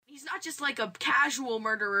not just like a casual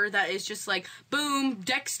murderer that is just like, boom,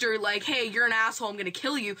 Dexter, like, hey, you're an asshole, I'm gonna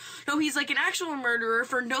kill you. No, he's like an actual murderer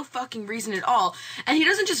for no fucking reason at all. And he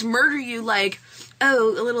doesn't just murder you like,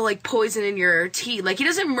 oh, a little like poison in your tea. Like, he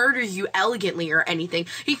doesn't murder you elegantly or anything.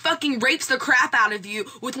 He fucking rapes the crap out of you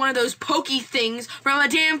with one of those pokey things from a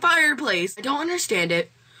damn fireplace. I don't understand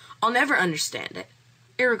it. I'll never understand it.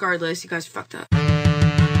 Irregardless, you guys are fucked up.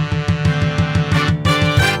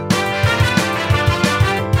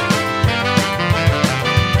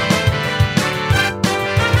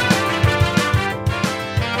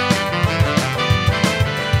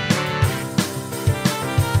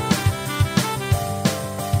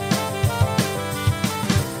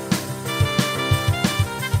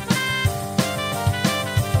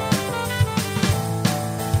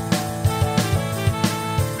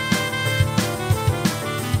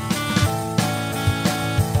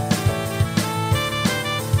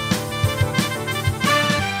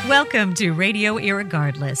 Welcome to Radio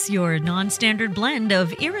Irregardless, your non-standard blend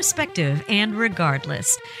of irrespective and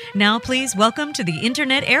regardless. Now please welcome to the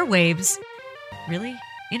Internet airwaves. Really?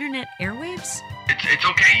 Internet airwaves? It's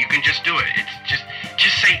okay, you can just do it. It's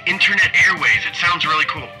just say Internet airwaves. It sounds really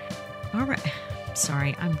cool. All right.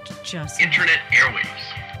 Sorry, I'm just... Internet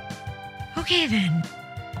airwaves. Okay then.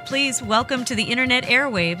 Please welcome to the Internet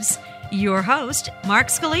airwaves, your host, Mark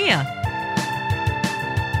Scalia.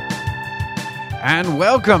 And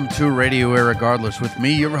welcome to Radio Irregardless with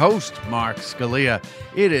me, your host, Mark Scalia.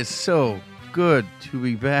 It is so good to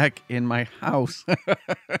be back in my house.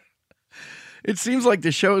 It seems like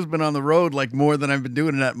the show has been on the road like more than I've been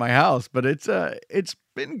doing it at my house, but it's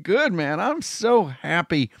been good, man. I'm so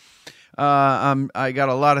happy. I got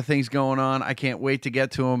a lot of things going on. I can't wait to get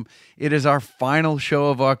to them. It is our final show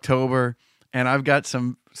of October, and I've got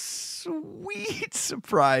some sweet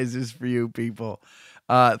surprises for you people.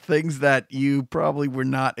 Things that you probably were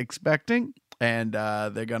not expecting, and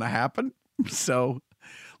they're going to happen. So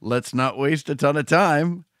let's not waste a ton of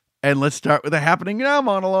time, and let's start with a happening now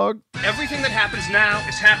monologue. Everything that happens now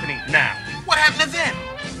is happening now. What happened to then?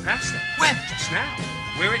 Past it. When? Just now.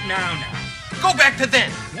 We're at now. Go back to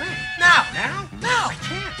then. When? Now. Now? Now. I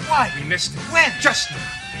can't. Why? We missed it. When? Just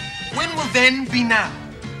now. When will then be now?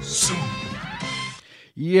 Soon.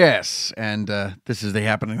 Yes, and this is the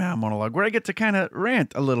happening now monologue where I get to kind of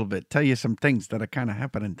rant a little bit, tell you some things that are kind of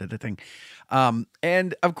happening to the thing.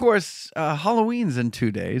 And of course, Halloween's in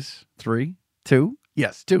 2 days. 3? 2?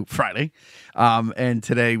 Yes, 2, Friday. And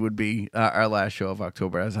today would be our last show of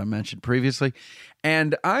October, as I mentioned previously.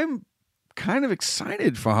 And I'm kind of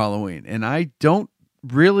excited for Halloween, and I don't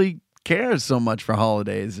really care so much for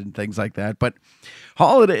holidays and things like that. But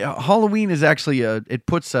Halloween is actually it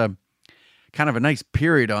puts a kind of a nice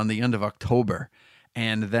period on the end of October,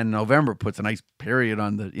 and then November puts a nice period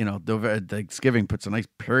on the Thanksgiving puts a nice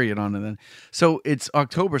period on it. Then so it's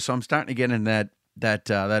October, so I'm starting to get in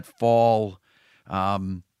that fall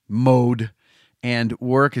mode, and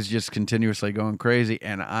work is just continuously going crazy,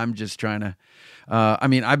 and I'm just trying to.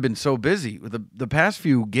 I've been so busy. The past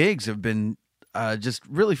few gigs have been just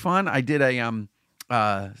really fun. I did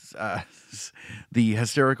the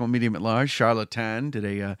Hysterical Medium at Large, Charlatan, did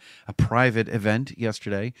a private event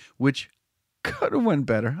yesterday, which could have went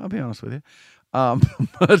better, I'll be honest with you.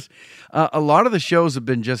 But a lot of the shows have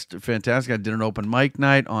been just fantastic. I did an open mic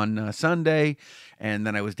night on Sunday, and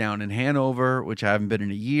then I was down in Hanover, which I haven't been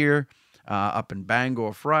in a year, up in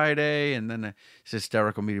Bangor Friday, and then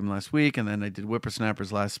Hysterical Medium last week, and then I did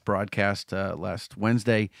Whippersnappers last broadcast last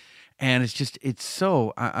Wednesday. And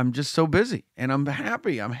I'm just so busy, and I'm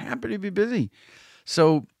happy. I'm happy to be busy.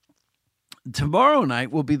 So tomorrow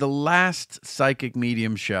night will be the last Psychic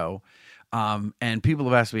Medium show. And people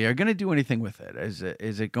have asked me, are you going to do anything with it?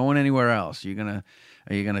 Is it going anywhere else? Are you going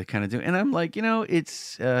to kind of do, and I'm like,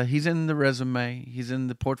 it's, he's in the resume, he's in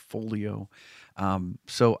the portfolio.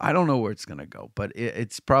 So I don't know where it's going to go, but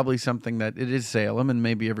it's probably something that it is Salem, and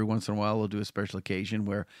maybe every once in a while we'll do a special occasion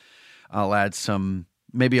where I'll add some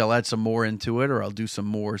more into it, or I'll do some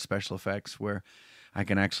more special effects where I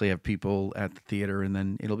can actually have people at the theater, and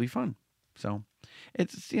then it'll be fun. So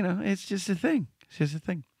it's just a thing. It's just a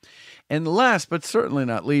thing. And last but certainly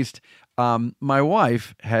not least, my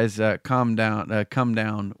wife has come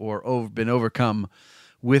down or been overcome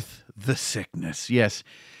with the sickness. Yes,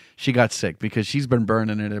 she got sick because she's been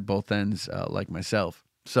burning it at both ends, like myself.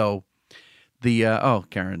 So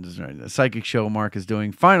Karen is right. The Psychic Show Mark is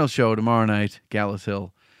doing final show tomorrow night, Gallows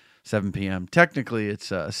Hill, 7 p.m. Technically, it's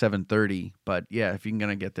 7:30, but yeah, if you're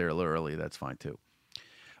gonna get there a little early, that's fine too.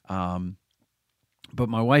 But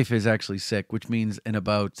my wife is actually sick, which means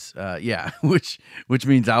which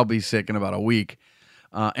means I'll be sick in about a week.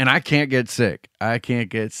 And I can't get sick. I can't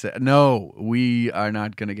get sick. No, we are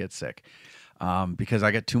not going to get sick because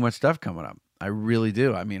I got too much stuff coming up. I really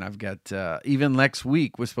do. I mean, I've got even next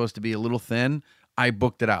week was supposed to be a little thin. I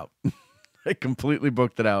booked it out. I completely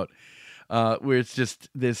booked it out. Where it's just,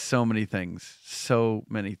 there's so many things.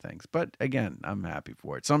 But again, I'm happy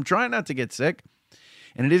for it. So I'm trying not to get sick.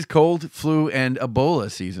 And it is cold, flu, and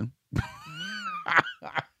Ebola season.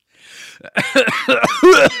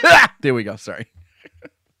 There we go. Sorry.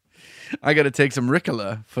 I got to take some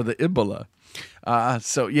Ricola for the Ebola.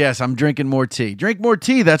 So, yes, I'm drinking more tea. Drink more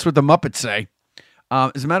tea. That's what the Muppets say.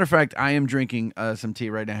 As a matter of fact, I am drinking some tea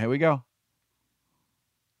right now. Here we go.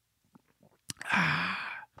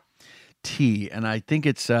 Tea. And I think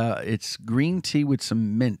it's green tea with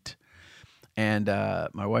some mint. And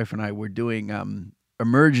my wife and I were doing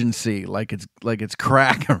emergency like it's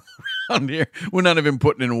crack around here. We're not even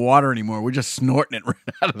putting in water anymore. We're just snorting it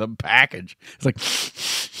right out of the package. It's like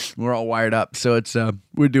we're all wired up. So it's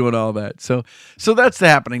we're doing all that. So that's the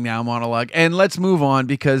happening now monologue. And let's move on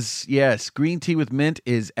because yes, green tea with mint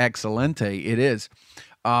is excelente. It is.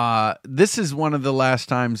 This is one of the last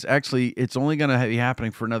times. Actually, it's only going to be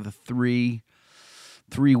happening for another three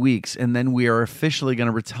weeks, and then we are officially going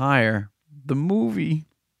to retire the movie.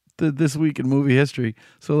 This week in movie history.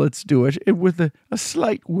 So let's do it with a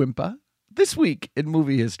slight whimper. This week in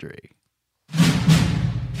movie history.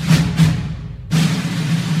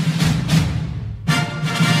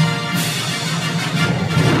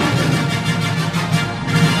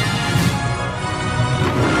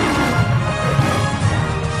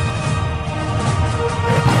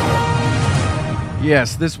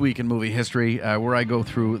 Yes, this week in movie history, where I go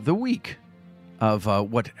through the week of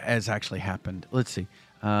what has actually happened. Let's see.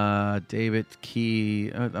 David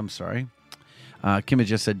Key. I'm sorry. Kim had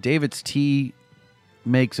just said David's tea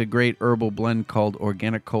makes a great herbal blend called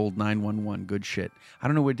Organic Cold 911. Good shit. I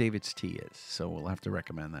don't know where David's tea is, so we'll have to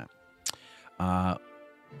recommend that.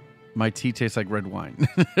 My tea tastes like red wine.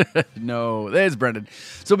 No, there's Brendan.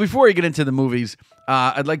 So before we get into the movies,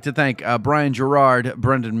 I'd like to thank Brian Gerard,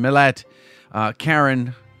 Brendan Millett,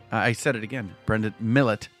 Karen. I said it again. Brendan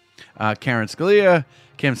Millett, Karen Scalia,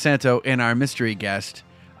 Kim Santo, and our mystery guest.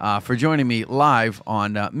 For joining me live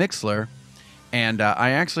on Mixlr. And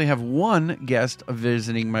I actually have one guest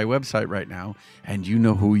visiting my website right now, and you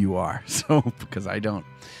know who you are, so because I don't.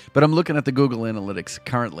 But I'm looking at the Google Analytics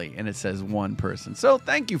currently, and it says one person. So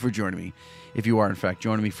thank you for joining me, if you are, in fact,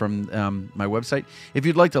 joining me from my website. If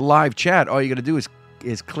you'd like to live chat, all you got to do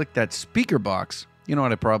is click that speaker box. You know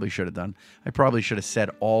what I probably should have done? I probably should have said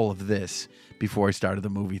all of this before I started the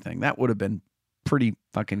movie thing. That would have been pretty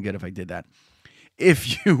fucking good if I did that.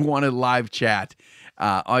 If you want to live chat,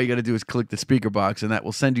 all you got to do is click the speaker box, and that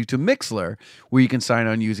will send you to Mixlr, where you can sign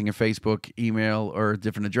on using your Facebook, email, or a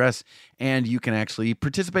different address, and you can actually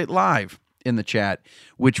participate live in the chat,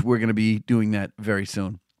 which we're going to be doing that very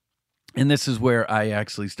soon. And this is where I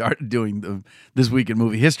actually started doing This Week in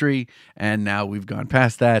Movie History, and now we've gone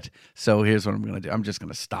past that. So here's what I'm going to do. I'm just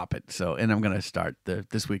going to stop it. And I'm going to start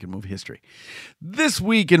This Week in Movie History. This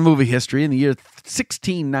Week in Movie History, in the year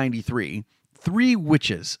 1693, 3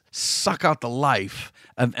 witches suck out the life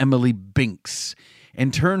of Emily Binks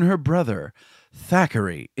and turn her brother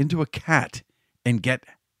Thackeray into a cat and get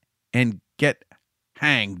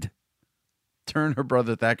hanged. Turn her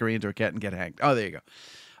brother Thackeray into a cat and get hanged. Oh, there you go.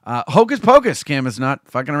 Hocus Pocus. Cam is not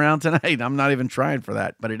fucking around tonight. I'm not even trying for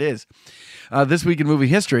that, but it is. This Week in Movie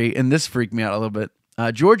History, and this freaked me out a little bit.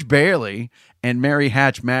 George Bailey and Mary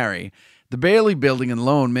Hatch marry. The Bailey Building and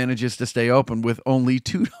Loan manages to stay open with only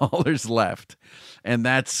 $2 left. And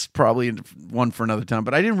that's probably one for another time.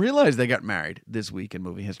 But I didn't realize they got married this week in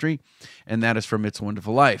movie history. And that is from It's a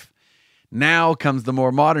Wonderful Life. Now comes the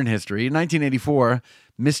more modern history. In 1984,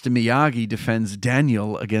 Mr. Miyagi defends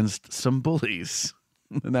Daniel against some bullies.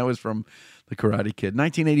 And that was from The Karate Kid.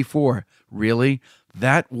 1984. Really?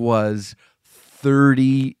 That was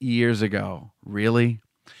 30 years ago. Really?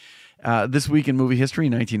 This week in movie history,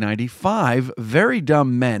 1990, 5 very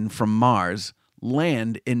dumb men from Mars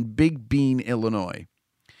land in Big Bean, Illinois.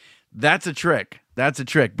 That's a trick. That's a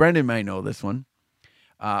trick. Brendan may know this one.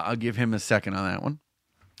 I'll give him a second on that one.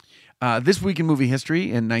 This week in movie history,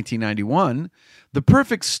 in 1991, the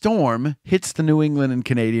perfect storm hits the New England and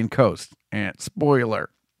Canadian coast. And spoiler.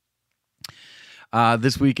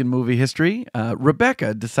 This week in movie history,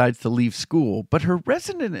 Rebecca decides to leave school, but her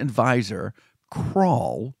resident advisor,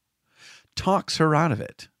 Crawl, talks her out of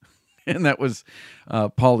it. And that was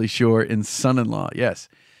Pauly Shore in Son-in-Law. Yes.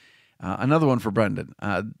 Another one for Brendan.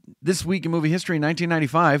 This week in movie history,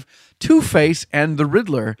 1995, Two-Face and the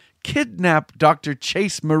Riddler kidnap Dr.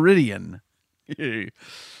 Chase Meridian.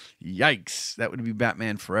 Yikes. That would be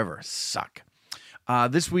Batman Forever. Suck.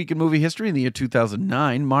 This week in movie history, in the year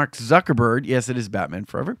 2009, Mark Zuckerberg, yes, it is Batman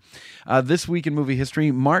Forever. This week in movie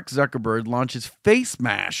history, Mark Zuckerberg launches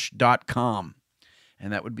facemash.com,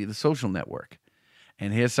 and that would be the social network.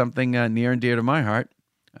 And here's something near and dear to my heart.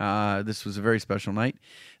 This was a very special night.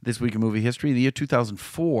 This week in movie history, in the year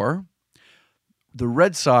 2004, the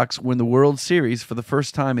Red Sox win the World Series for the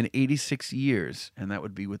first time in 86 years, and that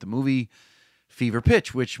would be with the movie Fever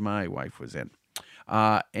Pitch, which my wife was in.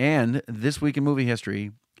 And this week in movie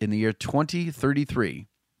history, in the year 2033,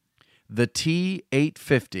 the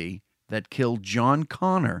T-850 that killed John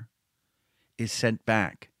Connor is sent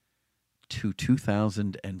back to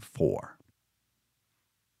 2004.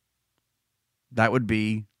 That would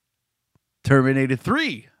be Terminator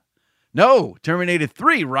 3. No, Terminator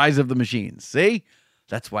 3, Rise of the Machines. See?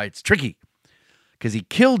 That's why it's tricky. Because he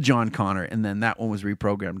killed John Connor, and then that one was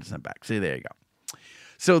reprogrammed and sent back. See, there you go.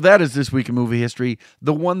 So that is this week in movie history.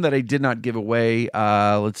 The one that I did not give away,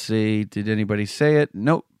 let's see, did anybody say it?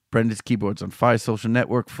 Nope. Brenda's Keyboard's on Fire, Social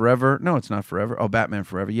Network, Forever. No, it's not Forever. Oh, Batman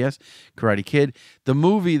Forever, yes. Karate Kid. The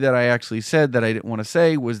movie that I actually said that I didn't want to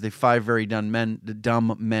say was the Five Very Dumb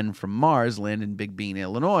Men from Mars land in Big Bean,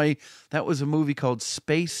 Illinois. That was a movie called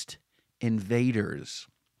Spaced Invaders.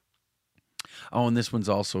 Oh, and this one's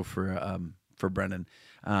also for Brendan.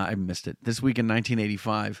 I missed it. This week in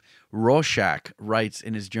 1985, Rorschach writes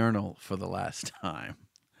in his journal for the last time.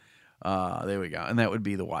 There we go. And that would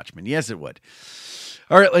be The Watchmen. Yes, it would.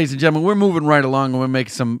 All right, ladies and gentlemen, we're moving right along and we're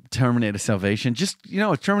making some Terminator Salvation. Just,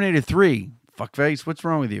 Terminator 3. Fuckface, what's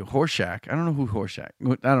wrong with you? Rorschach. I don't know who Rorschach.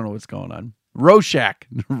 I don't know what's going on. Rorschach.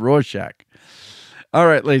 Rorschach. All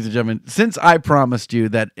right, ladies and gentlemen, since I promised you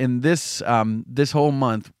that in this this whole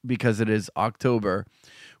month, because it is October,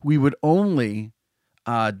 we would only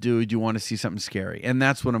do you want to see something scary? And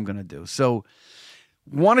that's what I'm going to do. So,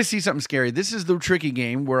 want to see something scary? This is the tricky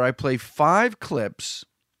game where I play 5 clips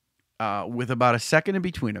with about a second in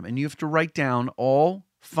between them. And you have to write down all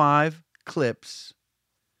 5 clips.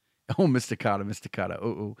 Oh, Mr. Cotta.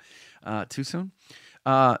 Too soon?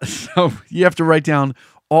 So, you have to write down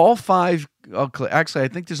all 5 clips. Actually, I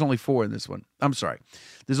think there's only 4 in this one. I'm sorry.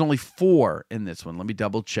 There's only 4 in this one. Let me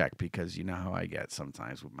double check because you know how I get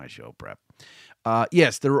sometimes with my show prep.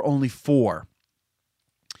 Yes, there are only 4.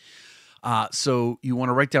 So you want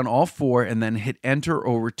to write down all 4 and then hit enter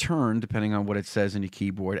or return, depending on what it says in your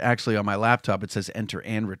keyboard. Actually, on my laptop, it says enter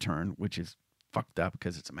and return, which is fucked up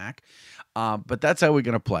because it's a Mac. But that's how we're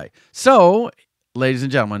going to play. So, ladies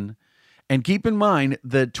and gentlemen, and keep in mind,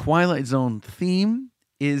 the Twilight Zone theme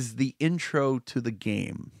is the intro to the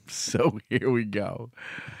game. So here we go.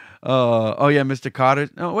 Oh, yeah, Mr. Cotter.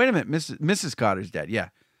 Oh, wait a minute. Mrs. Cotter's dead. Yeah.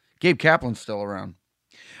 Gabe Kaplan's still around.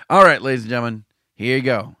 All right, ladies and gentlemen, here you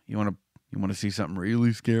go. You want to see something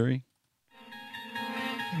really scary?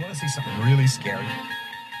 You want to see something really scary?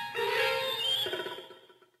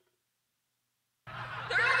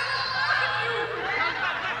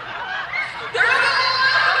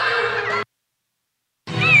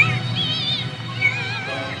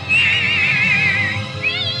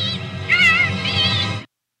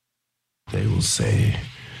 They will say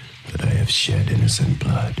that I have shed innocent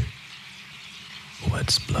blood.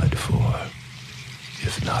 What's blood for,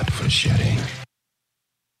 if not for shedding?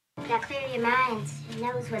 Now clear your minds. It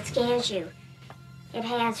knows what scares you. It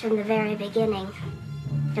has from the very beginning.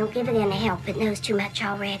 Don't give it any help. It knows too much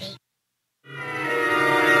already.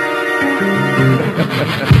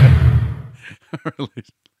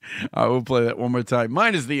 I will play that one more time.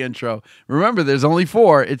 Mine is the intro. Remember, there's only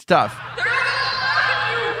 4. It's tough.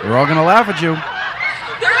 We're all going to laugh at you.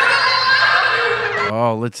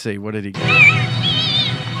 Oh, let's see. What did he get?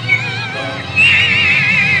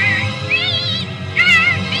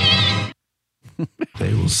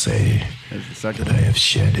 They will say that I have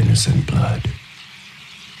shed innocent blood.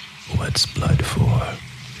 What's blood for,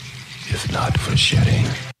 if not for shedding?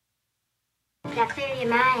 Now clear your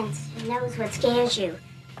minds. It knows what scares you.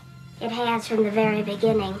 It has from the very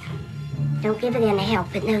beginning. Don't give it any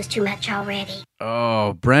help. It knows too much already.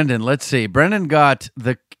 Oh, Brendan, let's see. Brendan got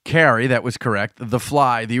the Carrie, that was correct. The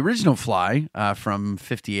Fly, the original Fly from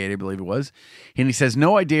 58, I believe it was. And he says,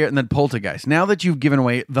 no idea, and then Poltergeist. Now that you've given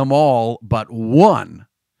away them all but one.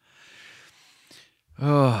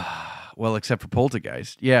 Oh, well, except for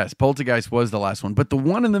Poltergeist. Yes, Poltergeist was the last one. But the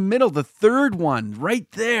one in the middle, the third one, right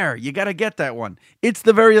there. You got to get that one. It's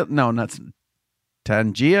the very, no, not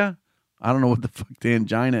Tangia. I don't know what the fuck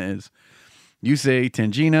Tangina is. You say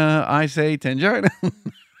Tangina, I say Tangina.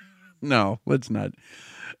 No, let's not.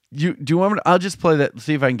 Do you want me to? I'll just play that.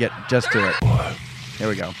 See if I can get just to it. There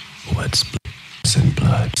we go. What's in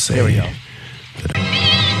blood? Say there we go.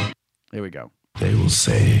 Here we go. They will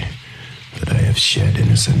say that I have shed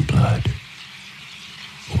innocent blood.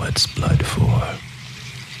 What's blood for,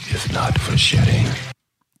 if not for shedding?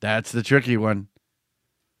 That's the tricky one.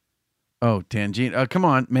 Oh, Tangina. Come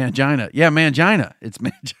on, Mangina. Yeah, Mangina. It's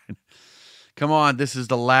Mangina. Come on, this is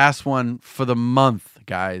the last one for the month,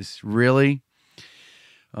 guys. Really?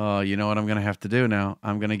 Oh, you know what I'm going to have to do now?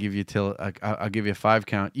 I'm going to give you I'll give you a 5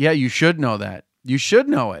 count. Yeah, you should know that. You should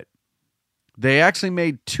know it. They actually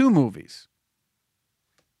made 2 movies.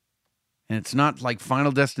 And it's not like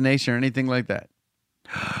Final Destination or anything like that.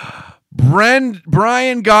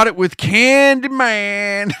 Brian got it with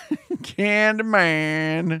Candyman.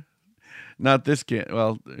 Candyman. Not this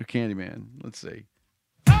Candyman. Let's see.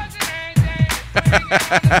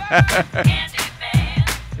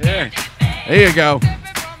 There you go.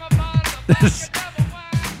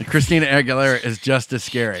 Christina Aguilera is just as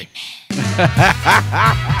scary.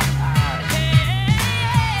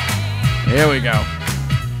 Here we go.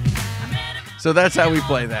 So that's how we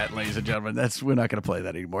play that, ladies and gentlemen. We're not going to play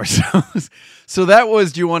that anymore. So that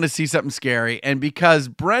was, do you want to see something scary? And because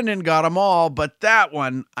Brendan got them all, but that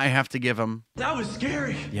one, I have to give him. That was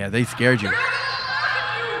scary. Yeah, they scared you.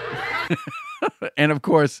 And of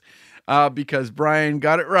course, because Brian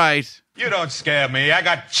got it right. You don't scare me. I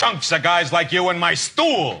got chunks of guys like you in my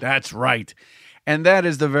stool. That's right. And that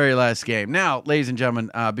is the very last game. Now, ladies and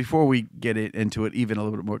gentlemen, before we get into it even a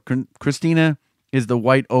little bit more, Christina is the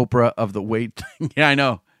white Oprah of the weight thing. Yeah, I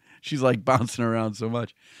know. She's like bouncing around so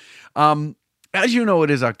much. As you know, it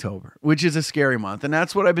is October, which is a scary month. And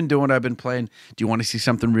that's what I've been doing. I've been playing, do you want to see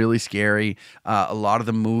something really scary? A lot of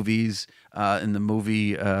the movies in the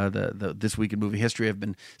movie, This Week in Movie History have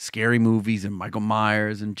been scary movies, and Michael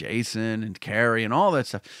Myers and Jason and Carrie and all that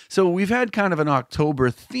stuff. So we've had kind of an October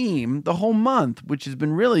theme the whole month, which has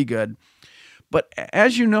been really good. But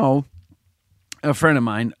as you know, a friend of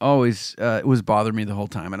mine always was bothering me the whole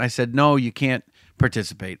time. And I said, no, you can't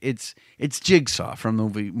participate. It's Jigsaw from the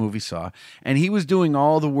movie Saw. And he was doing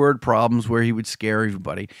all the word problems where he would scare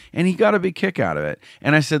everybody. And he got a big kick out of it.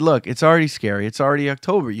 And I said, look, it's already scary. It's already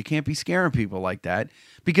October. You can't be scaring people like that.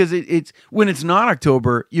 Because it's when it's not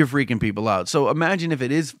October, you're freaking people out. So imagine if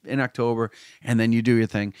it is in October and then you do your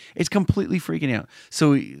thing. It's completely freaking out.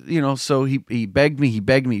 So, he begged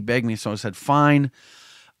me. So I said, fine.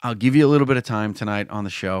 I'll give you a little bit of time tonight on the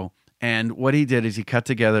show. And what he did is he cut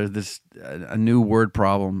together a new word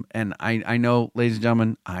problem. And I know, ladies and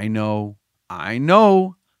gentlemen, I know. I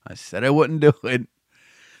said I wouldn't do it.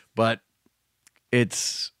 But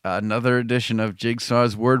it's another edition of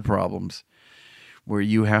Jigsaw's Word Problems, where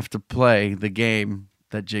you have to play the game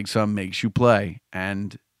that Jigsaw makes you play.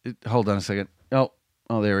 And hold on a second. Oh,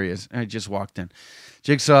 there he is. I just walked in.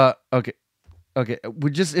 Jigsaw, okay.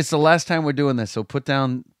 It's the last time we're doing this, so put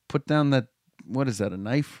down that, what is that, a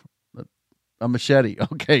knife? A machete.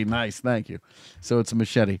 Okay, nice, thank you. So it's a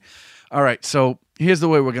machete. All right, so here's the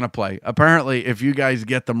way we're going to play. Apparently, if you guys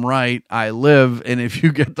get them right, I live, and if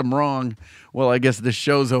you get them wrong, well, I guess this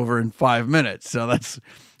show's over in 5 minutes,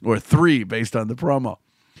 or 3 based on the promo.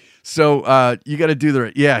 So you got to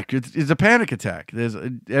do it's a panic attack.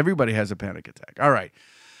 Everybody has a panic attack. All right,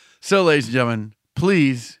 so ladies and gentlemen,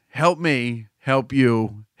 please help me, help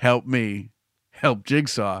you, help me, help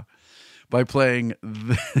Jigsaw by playing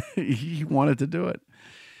he wanted to do it.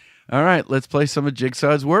 All right, let's play some of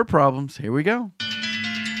Jigsaw's Word Problems. Here we go.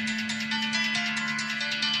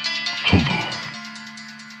 Hello.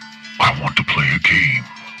 I want to play a game.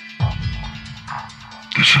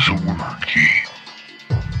 This is a word game.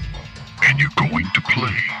 And you're going to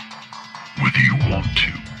play whether you want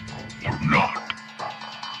to or not.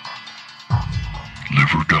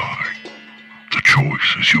 Live or die. The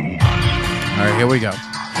choice is yours. All right, here we go.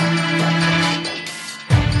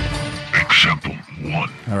 Example 1.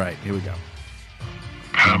 All right, here we go.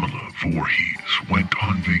 Pamela Voorhees went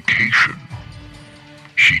on vacation.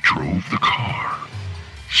 She drove the car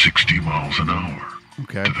 60 miles an hour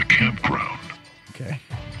to the campground. Okay.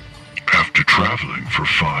 After traveling for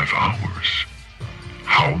 5 hours,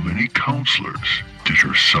 how many counselors did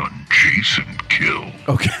her son Jason kill?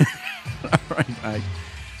 Okay. All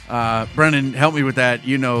right. Brennan, help me with that.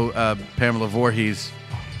 You know Pamela Voorhees.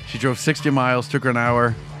 She drove 60 miles, took her an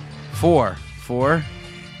hour. 4.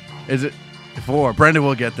 Is it 4? Brendan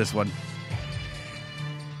will get this one.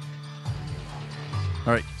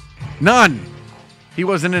 All right. None. He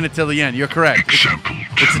wasn't in it till the end. You're correct. Example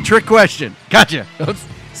 2. It's a trick question. Gotcha.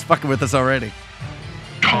 It's fucking with us already.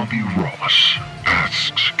 Tommy Ross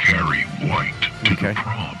asks Carrie White to the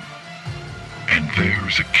prom. And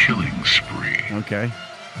there's a killing spree. Okay.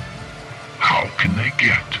 How can they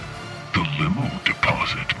get the limo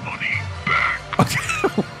deposit money back?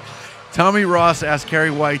 Okay. Tommy Ross asked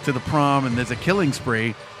Carrie White to the prom, and there's a killing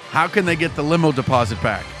spree. How can they get the limo deposit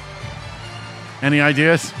back? Any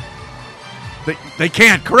ideas? They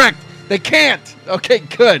can't. Correct. They can't. Okay,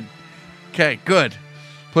 good. Okay, good.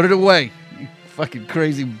 Put it away, you fucking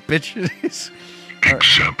crazy bitches.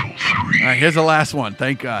 Example 3. All right, here's the last one.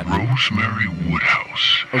 Thank God. Rosemary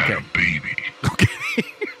Woodhouse had a baby. Okay.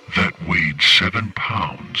 That weighed 7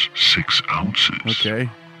 pounds, 6 ounces. Okay.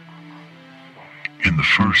 In the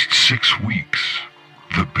first 6 weeks,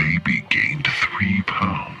 the baby gained 3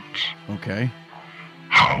 pounds. Okay.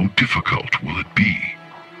 How difficult will it be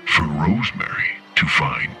for Rosemary to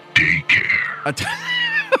find daycare?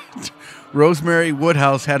 Rosemary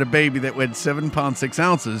Woodhouse had a baby that weighed 7 pounds, 6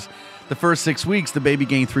 ounces. The first 6 weeks, the baby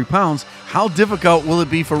gained 3 pounds. How difficult will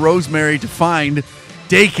it be for Rosemary to find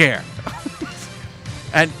daycare?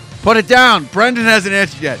 And put it down. Brendan hasn't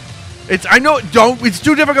answered yet. I know. Don't. It's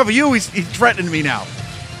too difficult for you. He's threatening me now.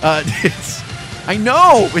 I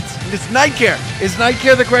know. It's night care. Is night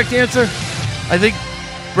care the correct answer? I think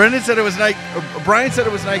Brendan said it was night. Brian said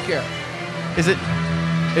it was night care. Is it?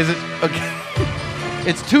 Okay.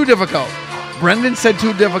 It's too difficult. Brendan said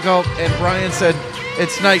too difficult, and Brian said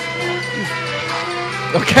it's night.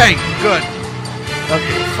 Okay. Good.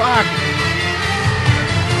 Okay. Fuck.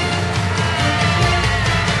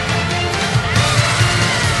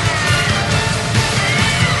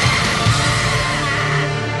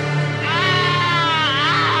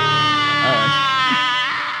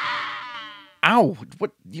 Ow!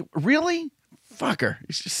 What? You really? Fucker!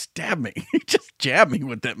 He just stabbed me. He just jabbed me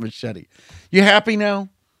with that machete. You happy now?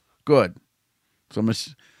 Good.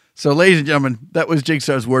 So, ladies and gentlemen, that was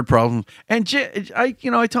Jigsaw's word problem. And I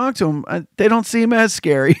talked to him. They don't seem as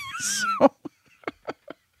scary.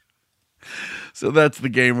 So that's the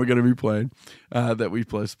game we're going to be playing, that we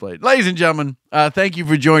just played. Ladies and gentlemen, thank you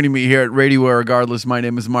for joining me here at Radio Irregardless. My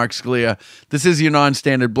name is Mark Scalia. This is your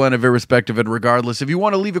non-standard blend of irrespective and regardless. If you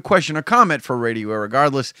want to leave a question or comment for Radio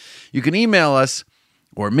Irregardless, you can email us,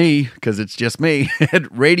 or me, because it's just me, at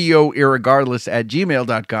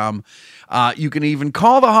radioirregardless@gmail.com. You can even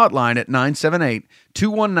call the hotline at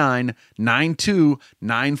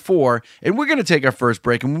 978-219-9294. And we're going to take our first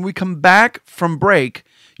break. And when we come back from break,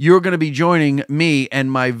 you're going to be joining me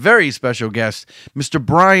and my very special guest, Mr.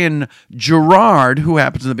 Brian Gerard, who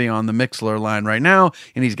happens to be on the Mixler line right now.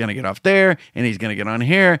 And he's going to get off there, and he's going to get on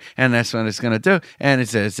here, and that's what it's going to do. And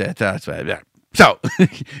that's what. So,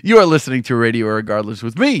 you are listening to Radio Irregardless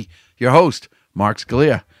with me, your host, Mark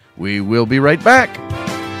Scalia. We will be right back.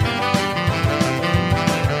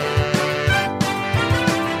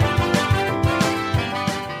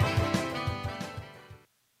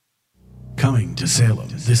 Coming to Salem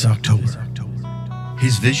this October.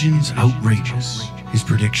 His visions outrageous, his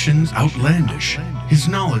predictions outlandish, his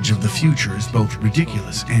knowledge of the future is both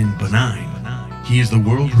ridiculous and benign. He is the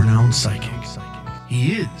world-renowned psychic.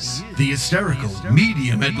 He is the hysterical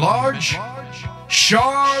medium at large,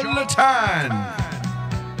 Charlatan.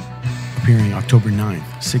 Appearing October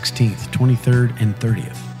 9th, 16th, 23rd, and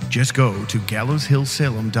 30th. Just go to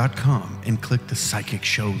gallowshillsalem.com and click the psychic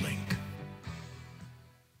show link.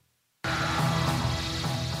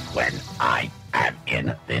 When I am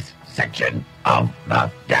in this section of the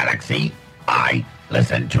galaxy, I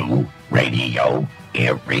listen to Radio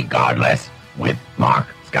Irregardless with Mark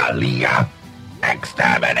Scalia.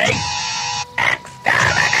 Exterminate!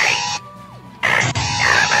 Exterminate!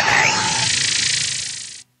 Exterminate!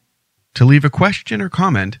 To leave a question or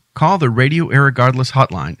comment, call the Radio Irregardless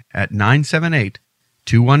hotline at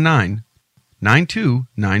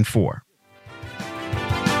 978-219-9294.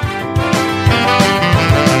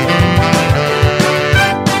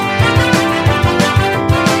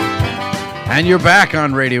 And you're back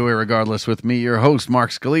on Radio Irregardless with me, your host, Mark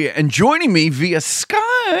Scalia. And joining me via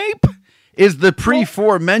Skype is the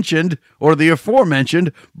aforementioned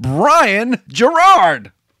Brian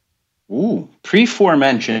Gerard. Ooh,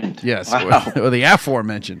 aforementioned. Yes, wow. or the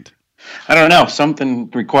aforementioned. I don't know. Something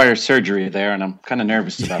requires surgery there, and I'm kind of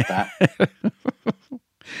nervous about that.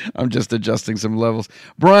 I'm just adjusting some levels.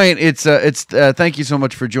 Brian, it's thank you so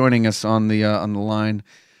much for joining us on the line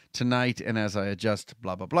tonight, and as I adjust,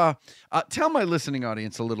 blah, blah, blah. Tell my listening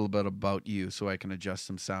audience a little bit about you so I can adjust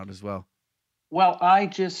some sound as well. Well, I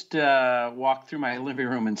just walked through my living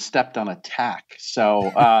room and stepped on a tack, so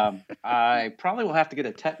I probably will have to get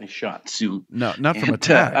a tetanus shot soon. No, not from a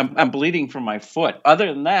tack. I'm bleeding from my foot.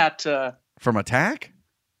 Other than that... from a tack?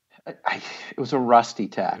 It was a rusty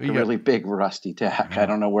tack, a really big rusty tack. I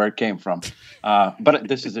don't know where it came from, but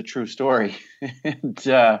this is a true story. And,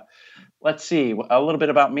 let's see, a little bit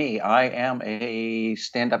about me. I am a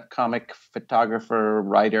stand-up comic, photographer,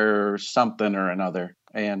 writer, something or another.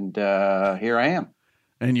 and here I am.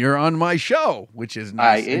 And you're on my show, which is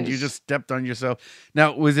nice. And you just stepped on yourself.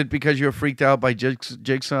 Now, was it because you were freaked out by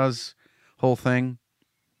Jigsaw's whole thing?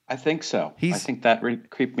 I think so. I think that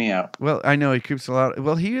creeped me out. Well, I know he creeps a lot.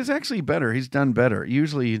 Well, he is actually better. He's done better.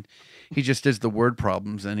 Usually, he just does the word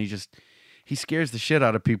problems, and he scares the shit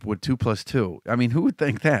out of people with 2 + 2. I mean, who would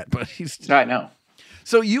think that? But I know.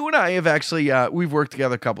 So you and I have actually we've worked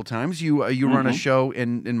together a couple times. You run a show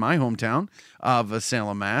in my hometown of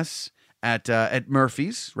Salem, Mass. At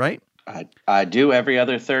Murphy's, right? I do every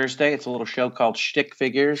other Thursday. It's a little show called Shtick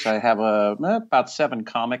Figures. I have about 7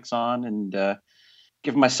 comics on, and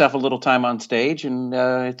give myself a little time on stage, and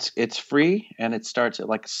it's free, and it starts at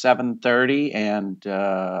like 7:30,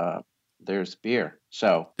 and there's beer,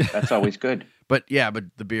 so that's always good. But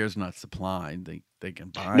the beer's not supplied. They can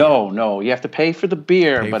buy. No, you have to pay for the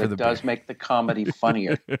beer, but it does make the comedy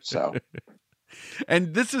funnier. So.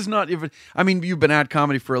 And this is not even, I mean, you've been at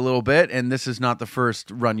comedy for a little bit, and this is not the first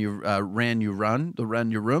run you've run. The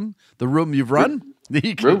room you've run.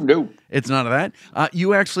 No. It's none of that.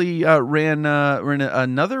 You actually ran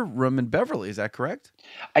another room in Beverly, is that correct?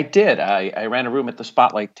 I did. I ran a room at the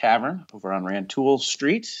Spotlight Tavern over on Rantoul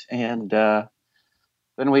Street, and then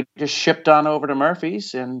we just shipped on over to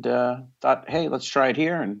Murphy's and thought, hey, let's try it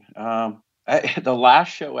here. And the last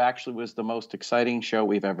show actually was the most exciting show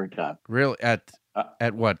we've ever done. Really? At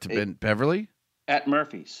what? In Beverly? At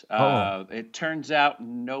Murphy's. It turns out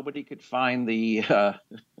nobody could find the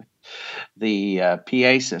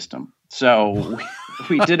PA system. So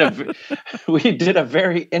we did a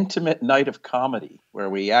very intimate night of comedy where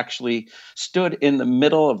we actually stood in the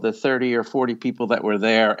middle of the 30 or 40 people that were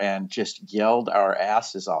there and just yelled our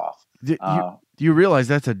asses off. You realize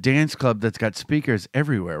that's a dance club that's got speakers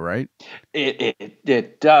everywhere, right?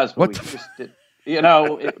 It does. But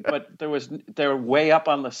but they were way up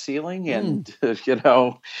on the ceiling, and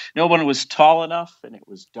no one was tall enough, and it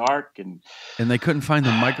was dark, and they couldn't find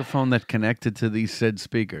the microphone that connected to these said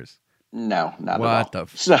speakers. No, not at all. What the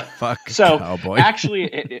fuck, so cowboy? Actually,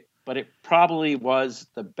 it probably was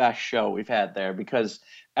the best show we've had there because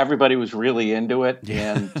everybody was really into it,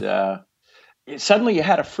 and suddenly you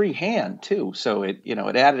had a free hand too, so it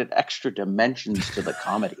added extra dimensions to the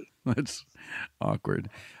comedy. That's awkward.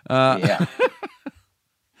 Yeah.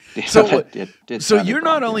 So you're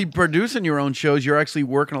not only producing your own shows, you're actually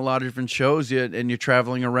working a lot of different shows, and you're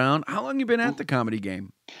traveling around. How long have you been at the comedy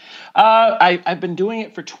game? I've been doing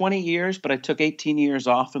it for 20 years, but I took 18 years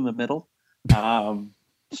off in the middle.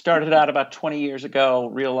 Started out about 20 years ago,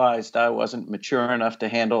 realized I wasn't mature enough to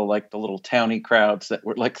handle like the little towny crowds that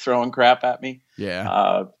were like throwing crap at me.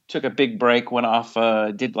 Yeah. Took a big break, went off,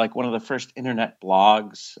 did like one of the first internet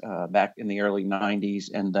blogs back in the early 90s,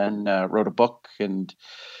 and then wrote a book. And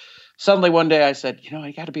suddenly one day I said,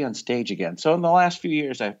 I got to be on stage again. So in the last few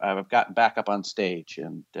years, I've gotten back up on stage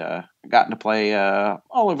and gotten to play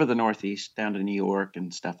all over the Northeast, down to New York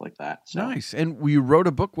and stuff like that. So. Nice. And you wrote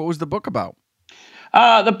a book. What was the book about?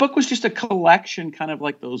 The book was just a collection, kind of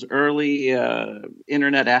like those early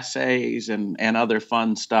internet essays and other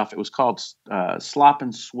fun stuff. It was called Slop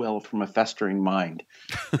and Swill from a Festering Mind.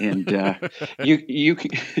 And you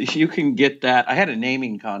can get that. I had a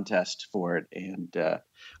naming contest for it, and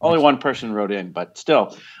only one person wrote in, but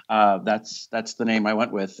still, that's the name I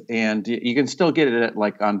went with. And you can still get it at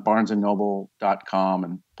like on barnesandnoble.com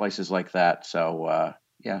and places like that. So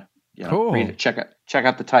yeah. Cool. Read it, check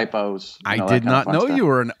out the typos. I did not know you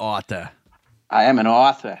were an author. I am an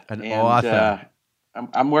author. Author.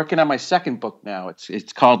 I'm working on my second book now.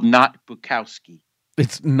 It's called Not Bukowski.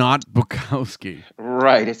 It's not Bukowski.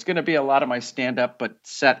 Right. It's going to be a lot of my stand-up, but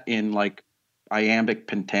set in like iambic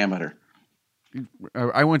pentameter.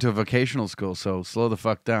 I went to a vocational school, so slow the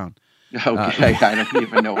fuck down. Okay, I don't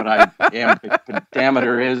even know what iambic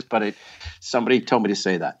pentameter is, but somebody told me to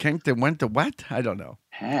say that. Went to what? I don't know.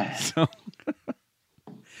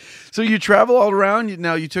 So you travel all around.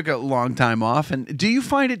 Now you took a long time off, and do you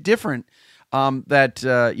find it different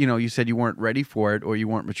that you said you weren't ready for it or you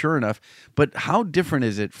weren't mature enough? But how different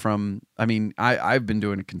is it from? I mean, I've been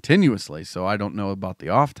doing it continuously, so I don't know about the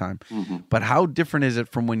off time. Mm-hmm. But how different is it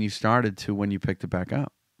from when you started to when you picked it back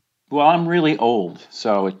up? Well, I'm really old,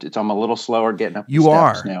 so I'm a little slower getting up. You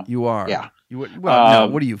are now. You are. Yeah. No,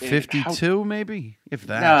 what are you? 52, maybe, if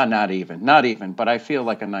that. No, not even. But I feel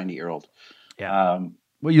like a 90-year-old. Yeah.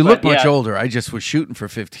 Well, you look much older. I just was shooting for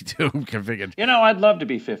 52. Figured. I'd love to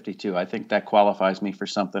be 52. I think that qualifies me for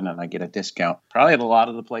something, and I get a discount probably at a lot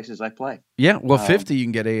of the places I play. Yeah. Well, 50, you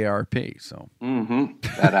can get AARP. So.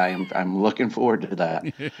 Mm-hmm. That I'm looking forward to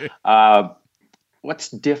that. What's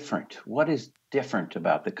different? What is different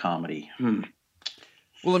about the comedy?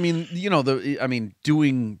 Well, I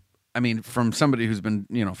mean, from somebody who's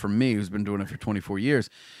been, from me who's been doing it for 24 years,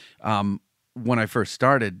 when I first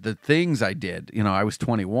started, the things I did, I was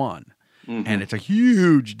 21. Mm-hmm. And it's a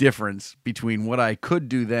huge difference between what I could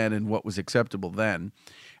do then and what was acceptable then,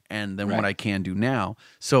 and then what I can do now.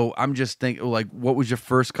 So I'm just thinking, like, what was your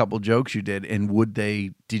first couple jokes you did, and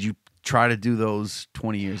did you try to do those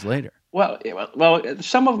 20 years later? Well,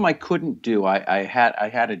 some of them I couldn't do. I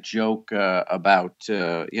had a joke about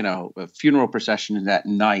a funeral procession at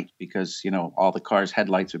night because all the cars'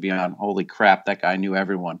 headlights would be on. Holy crap, that guy knew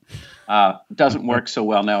everyone. Doesn't work so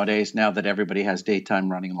well nowadays. Now that everybody has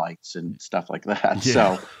daytime running lights and stuff like that. Yeah.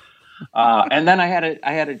 So, and then I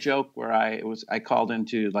had a joke where I called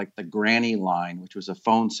into like the granny line, which was a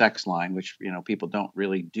phone sex line, which people don't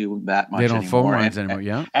really do that much anymore. They don't phone lines anymore,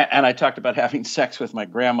 yeah. And I talked about having sex with my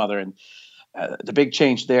grandmother, and the big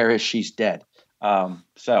change there is she's dead.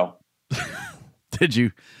 So, did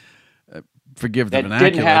you forgive the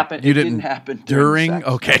vernacular? Didn't happen. You didn't happen during sex.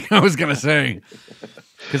 Okay, I was gonna say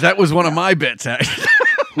because that was one of my bits.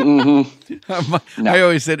 Mm-hmm. I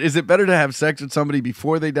always said, is it better to have sex with somebody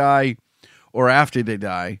before they die or after they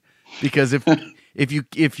die? Because if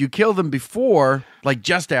you kill them before, like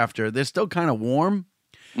just after, they're still kind of warm.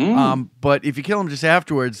 But if you kill them just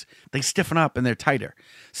afterwards, they stiffen up and they're tighter.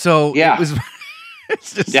 So it was.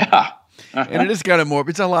 It's just and it is kind of more.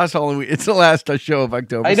 It's the last Halloween. It's the last show of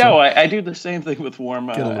October. I know. I do the same thing with warm.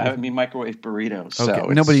 Microwave burritos. Okay. So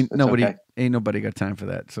nobody, okay. Ain't nobody got time for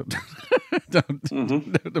that. So don't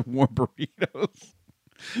the warm burritos.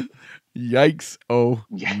 Yikes! Oh,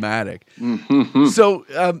 matic. Mm-hmm.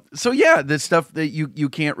 So yeah, the stuff that you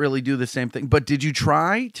can't really do the same thing. But did you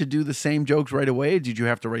try to do the same jokes right away? Or did you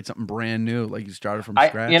have to write something brand new, like you started from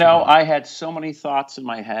scratch? I had so many thoughts in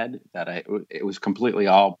my head that it was completely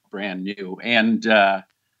all brand new. And I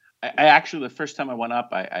actually, the first time I went up,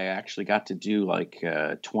 I actually got to do like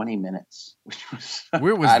 20 minutes, which was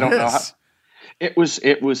where was I don't know how. It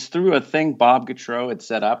was through a thing Bob Gautreaux had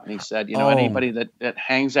set up, and he said, anybody that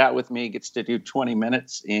hangs out with me gets to do 20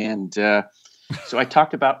 minutes. And so I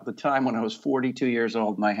talked about the time when I was 42 years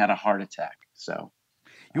old and I had a heart attack. So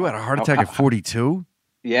you had a heart attack at 42?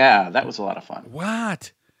 Yeah, that was a lot of fun.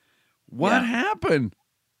 What happened?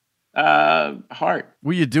 Heart.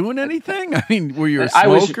 Were you doing anything? I mean, were you a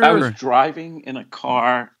smoker? I was driving in a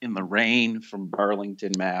car in the rain from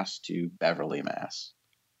Burlington, Mass to Beverly, Mass.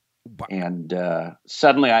 Wow. And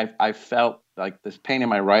suddenly I felt like this pain in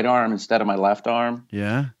my right arm instead of my left arm.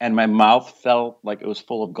 Yeah. And my mouth felt like it was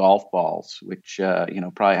full of golf balls, which, I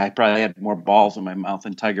probably had more balls in my mouth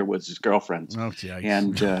than Tiger Woods' girlfriends. Oh, yikes.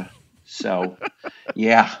 And so,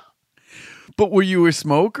 yeah. But were you a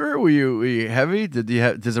smoker? Were you heavy?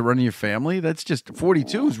 Does it run in your family? That's just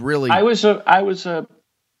 42 is really. I was a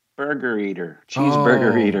burger eater,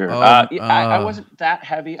 cheeseburger eater. I wasn't that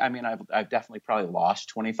heavy. I mean, I've definitely probably lost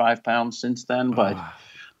 25 pounds since then, but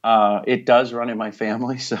it does run in my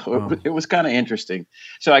family. So it was kind of interesting.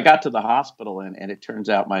 So I got to the hospital and it turns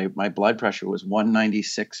out my blood pressure was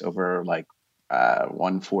 196 over like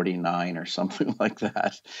 149 or something like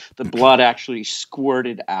that. The blood actually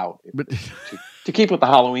squirted out to keep with the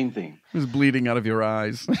Halloween theme. It was bleeding out of your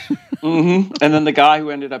eyes. Mm-hmm. And then the guy who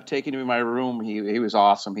ended up taking me to my room, he was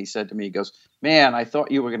awesome. He said to me, he goes, "Man, I thought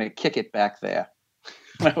you were going to kick it back there."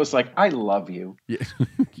 And I was like, "I love you." Yeah.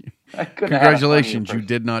 Congratulations, you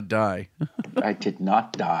did not die. I did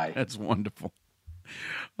not die. That's wonderful.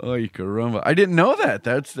 Oh, caramba! I didn't know that.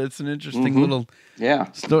 That's an interesting little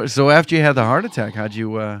story. So after you had the heart attack, how'd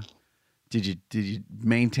you did you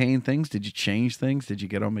maintain things? Did you change things? Did you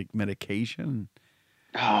get on medication?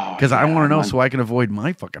 Because I want to know so I can avoid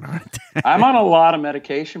my fucking heart attack. I'm on a lot of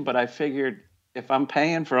medication, but I figured if I'm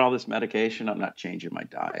paying for all this medication, I'm not changing my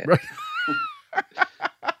diet. Right.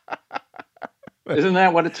 Isn't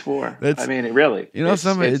that what it's for? I mean, it really. It's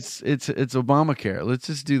Obamacare. Let's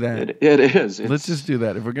just do that. It is. Let's just do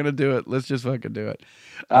that. If we're gonna do it, let's just fucking do it.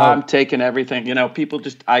 I'm taking everything.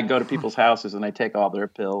 I go to people's houses and I take all their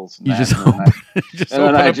pills. You just open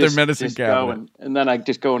up their medicine cabinet, and then I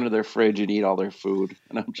just go into their fridge and eat all their food.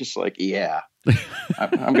 And I'm just like, yeah,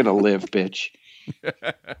 I'm gonna live, bitch.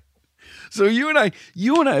 So you and I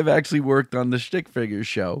have actually worked on the Stick Figures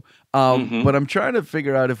show, but I'm trying to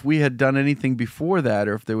figure out if we had done anything before that,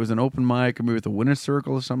 or if there was an open mic, or maybe with the Winner's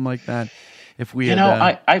Circle or something like that. If we,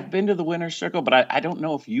 I've been to the Winner's Circle, but I don't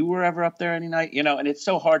know if you were ever up there any night. And it's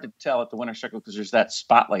so hard to tell at the Winner's Circle because there's that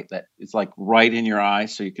spotlight that is like right in your eye,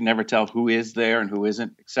 so you can never tell who is there and who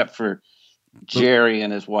isn't, except for Jerry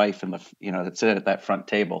and his wife and that sit at that front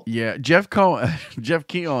table. Yeah, Jeff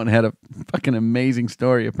Keown had a fucking amazing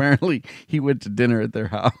story. Apparently, he went to dinner at their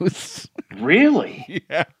house. Really?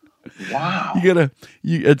 Yeah. Wow.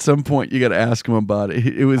 At some point you gotta ask him about it.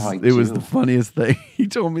 It was the funniest thing. He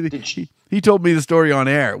told me he told me the story on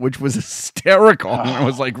air, which was hysterical. And I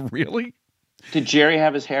was like, really? Did Jerry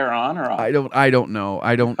have his hair on or off? I don't know.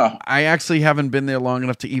 I actually haven't been there long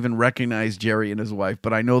enough to even recognize Jerry and his wife,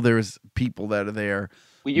 but I know there's people that are there.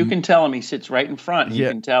 Well, you can tell him he sits right in front. And You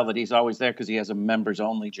can tell that he's always there because he has a members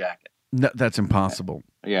only jacket. No, that's impossible.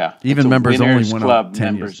 Yeah. Even members only went Club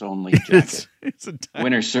 10 members years. only jacket. It's a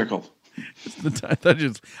Winner's Circle. I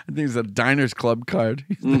think it's a Diners Club card.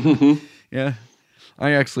 Mm-hmm. Yeah.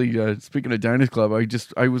 I actually, speaking of Diners Club,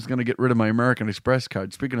 I was going to get rid of my American Express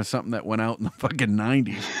card. Speaking of something that went out in the fucking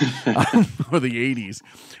 90s or the 80s.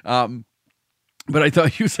 But I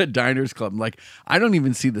thought you said Diners Club. I'm like, I don't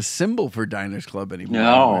even see the symbol for Diners Club anymore.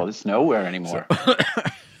 No, it's nowhere anymore.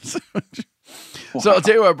 So I'll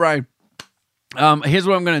tell you what, Brian. Here's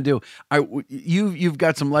what I'm going to do. You've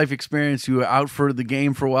got some life experience. You were out for the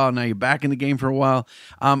game for a while. Now you're back in the game for a while.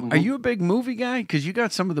 Are you a big movie guy? Because you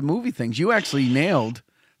got some of the movie things. You actually nailed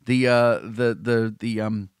the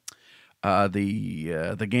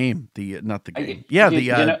game. Not the game. Are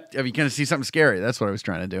you going to see something scary? That's what I was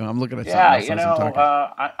trying to do. I'm looking at something else.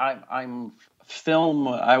 I'm film.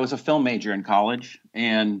 I was a film major in college,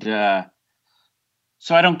 and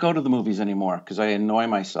so I don't go to the movies anymore because I annoy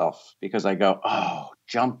myself because I go, oh,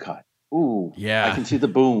 jump cut. Ooh, yeah. I can see the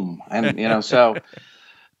boom. And, so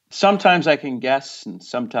sometimes I can guess and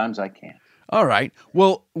sometimes I can't. All right.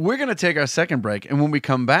 Well, we're going to take our second break. And when we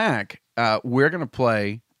come back, we're going to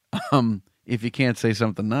play If You Can't Say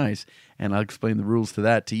Something Nice. And I'll explain the rules to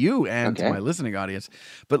that to you and to my listening audience.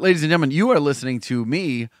 But ladies and gentlemen, you are listening to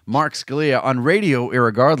me, Mark Scalia, on Radio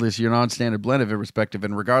Irregardless, your non-standard blend of irrespective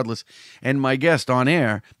and regardless. And my guest on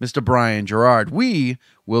air, Mr. Brian Gerard. We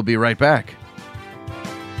will be right back.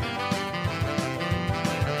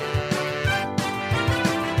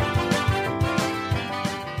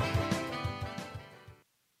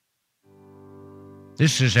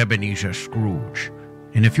 This is Ebenezer Scrooge.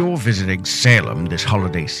 And if you're visiting Salem this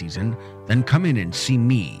holiday season, then come in and see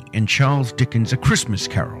me in Charles Dickens' A Christmas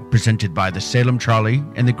Carol, presented by the Salem Trolley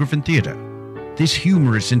and the Griffin Theater. This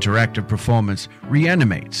humorous interactive performance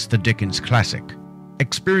reanimates the Dickens classic.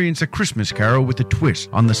 Experience A Christmas Carol with a twist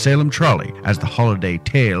on the Salem Trolley as the holiday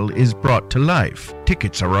tale is brought to life.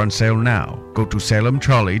 Tickets are on sale now. Go to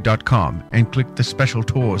salemtrolley.com and click the special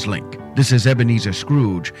tours link. This is Ebenezer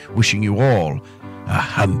Scrooge wishing you all a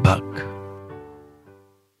humbug.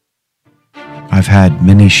 I've had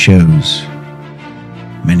many shows,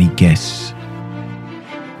 many guests,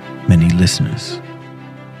 many listeners.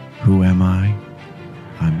 Who am I?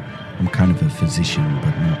 I'm kind of a physician,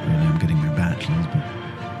 but not really. I'm getting my bachelor's, but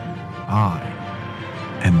I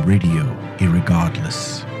am Radio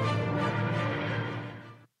Irregardless.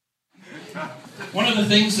 One of the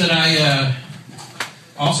things that I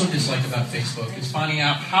also dislike about Facebook is finding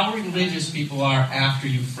out how religious people are after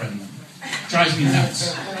you friend them. Drives me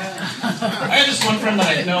nuts. I had this one friend that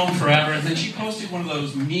I'd known forever, and then she posted one of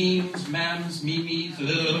those memes, memes,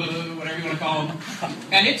 whatever you want to call them,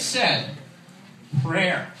 and it said,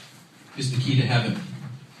 prayer is the key to heaven,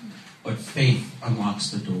 but faith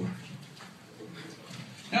unlocks the door.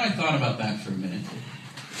 Now I thought about that for a minute,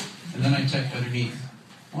 and then I typed underneath,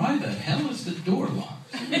 why the hell is the door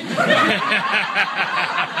locked?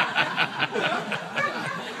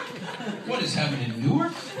 What is heaven in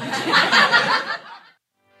Newark?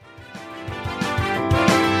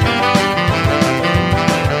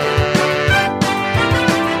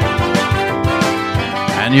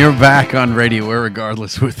 And you're back on Radio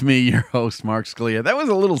Irregardless with me, your host, Mark Scalia. That was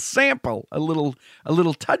a little sample, a little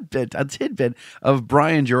tidbit of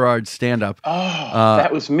Brian Gerard's stand-up. Oh,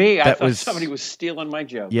 that was me. I thought somebody was stealing my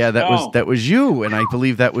joke. Yeah, that was you, and I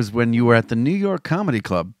believe that was when you were at the New York Comedy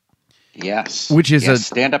Club. Yes. Which is a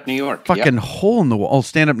stand-up New York. Fucking hole in the wall. Oh,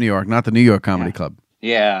 stand-up New York, not the New York Comedy Club.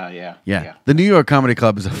 Yeah. The New York Comedy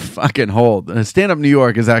Club is a fucking hole. Stand-up New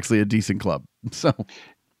York is actually a decent club. So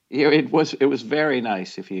it was very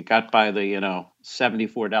nice if you got by the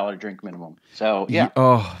 $74 drink minimum. So yeah.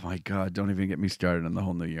 Oh my God! Don't even get me started on the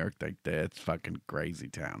whole New York thing. It's fucking crazy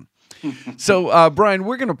town. So Brian,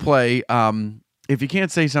 we're gonna play. If You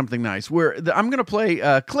Can't Say Something Nice, I'm gonna play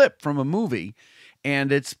a clip from a movie,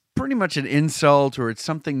 and it's pretty much an insult or it's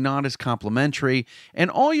something not as complimentary.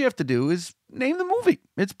 And all you have to do is name the movie.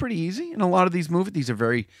 It's pretty easy. And a lot of these movies, these are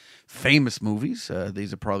very famous movies.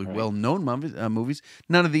 These are probably well-known movies.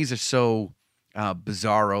 None of these are so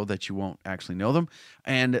bizarro that you won't actually know them.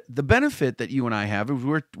 And the benefit that you and I have is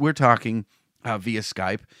we're talking via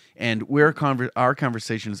Skype, and our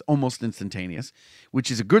conversation is almost instantaneous,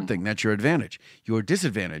 which is a good thing. That's your advantage. Your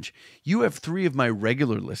disadvantage, you have 3 of my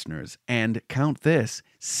regular listeners, and count this,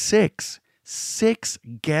 6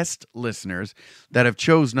 guest listeners that have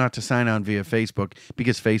chose not to sign on via Facebook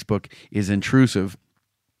because Facebook is intrusive.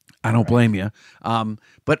 I don't blame you.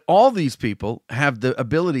 But all these people have the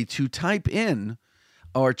ability to type in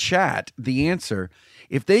or chat the answer.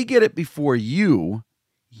 If they get it before you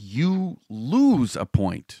lose a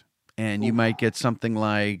point. And you might get something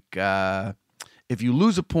like, if you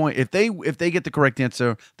lose a point, if they get the correct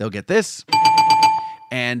answer, they'll get this.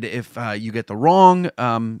 And if you get the wrong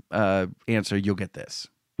answer, you'll get this.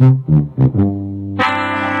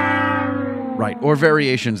 Right, or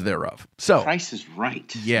variations thereof. So Price is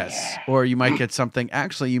Right. Yes, yeah. Or you might get something.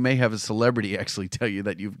 Actually, you may have a celebrity actually tell you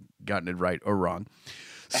that you've gotten it right or wrong.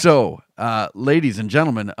 So, ladies and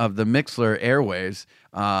gentlemen of the Mixler airwaves,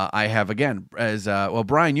 I have again as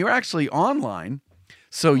Brian, you're actually online,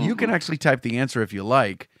 so you can actually type the answer if you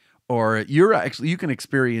like, or you can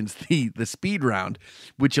experience the speed round,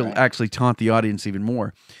 which will actually taunt the audience even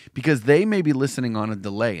more because they may be listening on a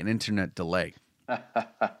delay, an internet delay.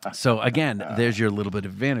 So again, there's your little bit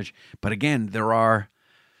of advantage. But again, there are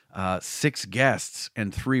 6 guests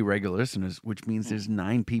and 3 regular listeners, which means there's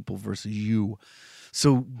 9 people versus you.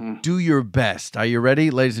 So do your best. Are you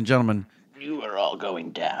ready, ladies and gentlemen? You are all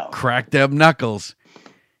going down. Crack them knuckles.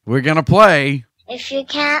 We're going to play. If you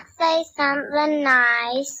can't say something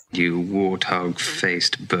nice, you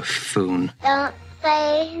warthog-faced buffoon. Don't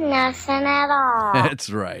say nothing at all. That's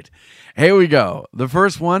right. Here we go. The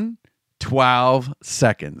first one. 12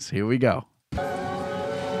 seconds. Here we go.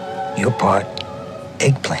 Your part,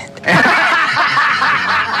 eggplant.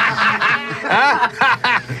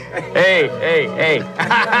 Hey.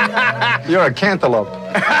 You're a cantaloupe.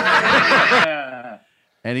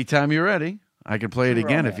 Anytime you're ready, I can play it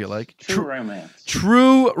again if you like. True romance.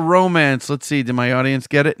 True romance. Let's see. Did my audience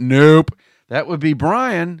get it? Nope. That would be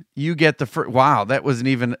Brian. You get the first. Wow, that wasn't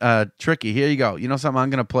even tricky. Here you go. You know something? I'm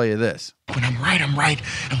going to play you this. When I'm right, I'm right.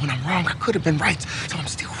 And when I'm wrong, I could have been right. So I'm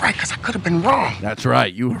still right because I could have been wrong. That's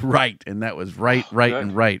right. You were right. And that was right,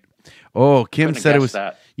 and right. Oh, Kim said it was.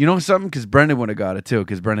 That. You know something? Because Brendan would have got it too.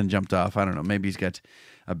 Because Brendan jumped off. I don't know. Maybe he's got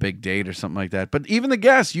a big date or something like that. But even the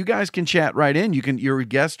guests, you guys can chat right in. You're a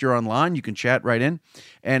guest. You're online. You can chat right in.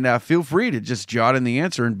 And feel free to just jot in the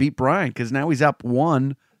answer and beat Brian. Because now he's up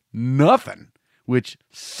 1-0. Which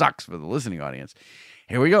sucks for the listening audience.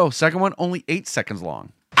 Here we go. Second one, only 8 seconds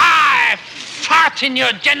long. I fart in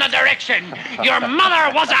your general direction. Your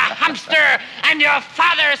mother was a hamster, and your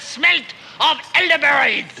father smelt of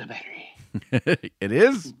elderberries. It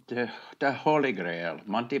is? The Holy Grail.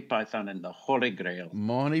 Monty Python and the Holy Grail.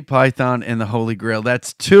 Monty Python and the Holy Grail.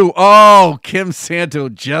 That's 2. Oh, Kim Santo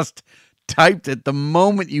just typed it the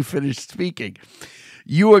moment you finished speaking.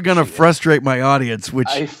 You are going to frustrate my audience, which...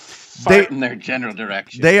 in their general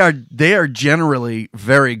direction. They are generally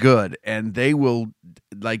very good, and they will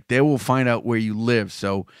find out where you live.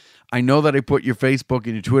 So I know that I put your Facebook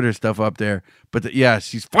and your Twitter stuff up there, but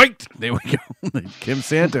she's fight. There we go. Kim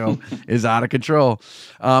Santo is out of control.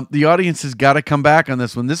 The audience has got to come back on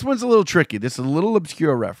this one. This one's a little tricky. This is a little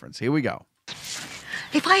obscure reference. Here we go.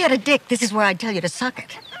 If I had a dick, this is where I'd tell you to suck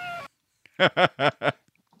it.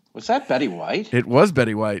 Was that Betty White? It was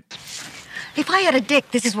Betty White. If I had a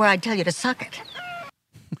dick, this is where I'd tell you to suck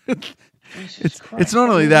it. It's not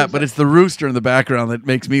only that, but it's the rooster in the background that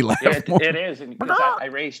makes me laugh. It is, because I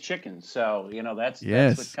raise chickens, so that's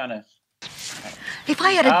what kind of. If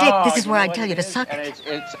I had a dick, this is where I'd tell you to suck it.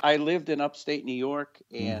 It's I lived in upstate New York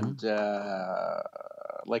and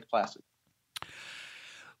Lake Placid.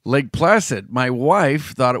 Lake Placid. My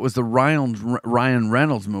wife thought it was the Ryan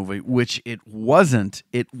Reynolds movie, which it wasn't.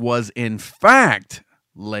 It was, in fact,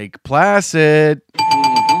 Lake Placid.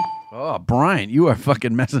 Oh, Brian, you are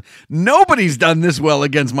fucking messing. Nobody's done this well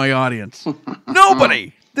against my audience.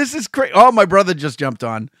 Nobody. This is crazy. Oh, my brother just jumped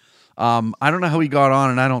on. I don't know how he got on,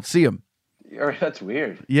 and I don't see him. That's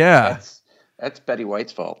weird. Yeah. That's Betty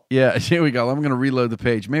White's fault. Yeah, here we go. I'm going to reload the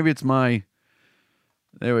page. Maybe it's my...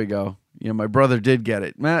 There we go. Yeah, my brother did get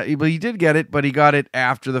it. He did get it, but he got it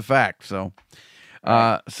after the fact. So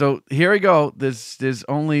here we go. There's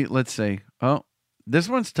only, let's see. Oh, this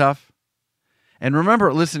one's tough. And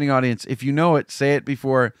remember, listening audience, if you know it, say it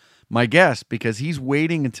before my guest, because he's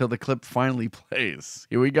waiting until the clip finally plays.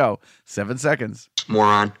 Here we go. 7 seconds.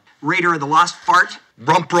 Moron. Raider of the Lost Fart.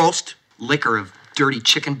 Rump roast. Liquor of dirty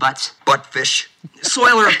chicken butts. Buttfish.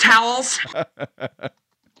 Soiler of towels.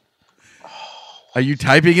 Are you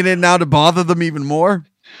typing it in now to bother them even more?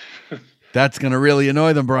 That's going to really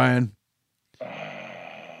annoy them, Brian.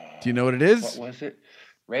 Do you know what it is? What was it?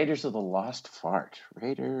 Raiders of the Lost Fart.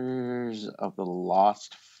 Raiders of the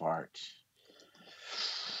Lost Fart.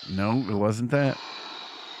 No, it wasn't that.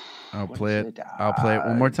 I'll play it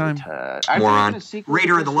one more time. Moron.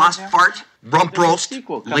 Raider of the Lost Fart. Rump roast.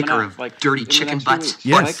 Liquor of dirty chicken butts.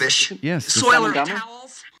 Yes. Fish. Yes. Soiler of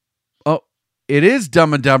towels. Oh, it is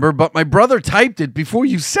Dumb and Dumber, but my brother typed it before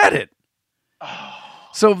you said it.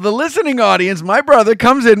 So the listening audience, my brother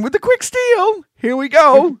comes in with the quick steal. Here we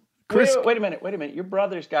go. Chris. Wait a minute. Your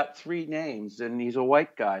brother's got 3 names, and he's a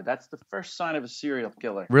white guy. That's the first sign of a serial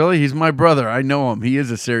killer. Really? He's my brother. I know him. He is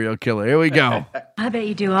a serial killer. Here we go. I bet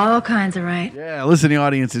you do all kinds of right. Yeah, listening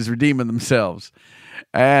audience is redeeming themselves.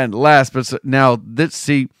 And last,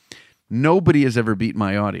 nobody has ever beat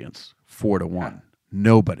my audience 4-1.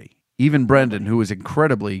 Nobody. Even Brendan, who was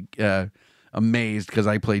incredibly amazed because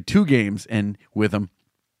I played 2 games and with him.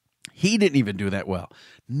 He didn't even do that well.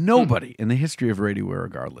 Nobody in the history of Radio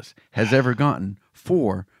Irregardless has ever gotten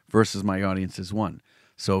 4 versus my audience's 1.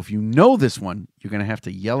 So if you know this one, you're going to have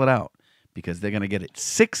to yell it out because they're going to get it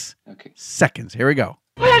 6 seconds. Here we go.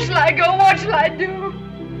 Where shall I go? What shall I do?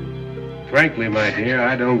 Frankly, my dear,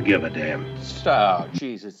 I don't give a damn. Oh,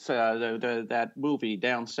 jeez, it's that movie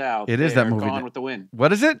down south. It is that movie. Gone with the Wind.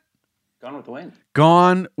 What is it? Gone with the Wind.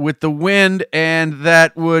 Gone with the Wind, and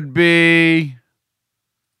that would be...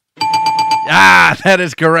 that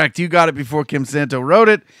is correct. You got it before Kim Santo wrote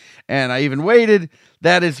it, and I even waited.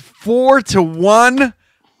 That is 4-1.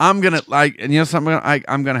 I'm gonna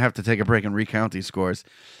I'm gonna have to take a break and recount these scores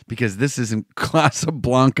because this isn't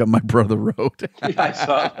Casablanca. My brother wrote. Yeah, I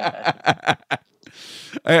saw that.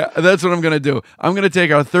 That's what I'm gonna do. I'm gonna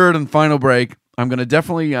take our third and final break. I'm gonna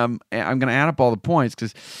definitely I'm gonna add up all the points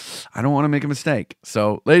because I don't want to make a mistake.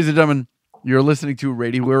 So, ladies and gentlemen, you're listening to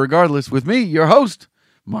Radio Irregardless with me, your host,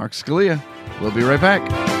 Mark Scalia. We'll be right back.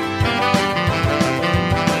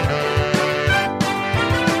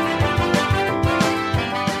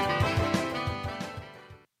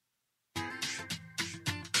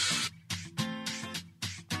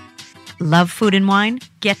 Love food and wine?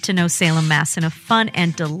 Get to know Salem, Mass. in a fun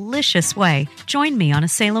and delicious way. Join me on a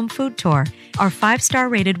Salem food tour. Our 5-star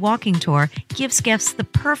rated walking tour gives guests the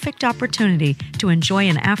perfect opportunity to enjoy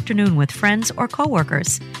an afternoon with friends or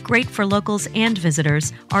coworkers. Great for locals and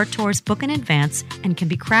visitors, our tours book in advance and can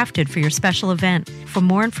be crafted for your special event. For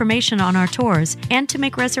more information on our tours and to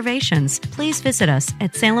make reservations, please visit us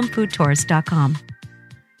at salemfoodtours.com.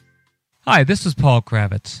 Hi, this is Paul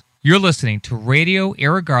Kravitz. You're listening to Radio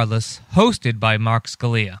Irregardless, hosted by Mark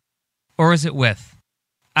Scalia. Or is it with?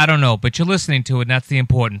 I don't know, but you're listening to it, and that's the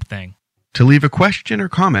important thing. To leave a question or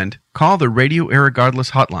comment, call the Radio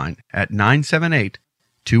Irregardless hotline at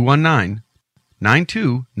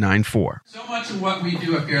 978-219-9294. So much of what we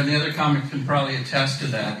do up here, and the other comic can probably attest to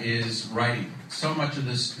that, is writing. So much of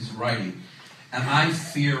this is writing. And I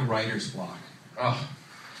fear writer's block. Oh.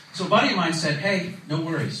 So a buddy of mine said, hey, no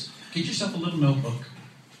worries. Get yourself a little notebook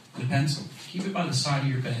and a pencil. Keep it by the side of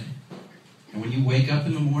your bed. And when you wake up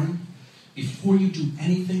in the morning, before you do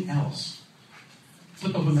anything else,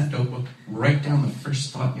 flip open that notebook, write down the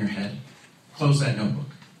first thought in your head, close that notebook.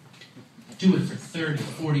 Do it for 30,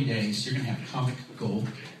 40 days. You're going to have comic gold.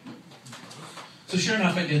 So sure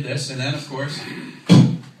enough, I did this. And then, of course,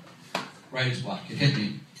 writer's block. It hit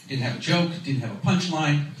me. It didn't have a joke. It didn't have a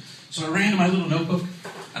punchline. So I ran to my little notebook,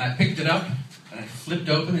 and I picked it up, and I flipped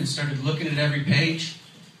open and started looking at every page.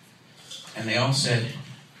 And they all said,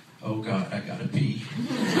 oh, God, I gotta pee.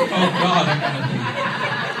 Oh, God, I gotta pee.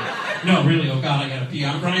 No, really, oh, God, I gotta pee.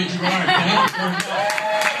 I'm Brian Gerard. Thank you very much.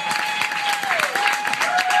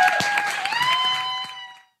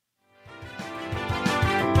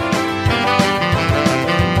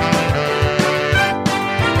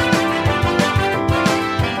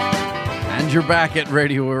 You're back at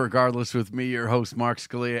Radio Irregardless with me, your host, Mark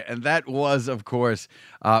Scalia. And that was, of course,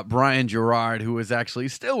 Brian Gerard, who is actually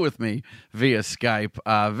still with me via Skype.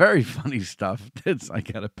 Very funny stuff. I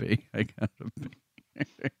gotta pee.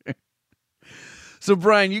 So,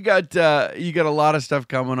 Brian, you got a lot of stuff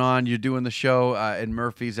coming on. You're doing the show in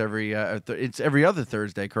Murphy's it's every other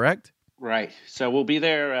Thursday, correct? Right. So we'll be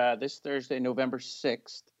there this Thursday, November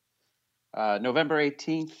 6th. November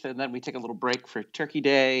 18th, and then we take a little break for Turkey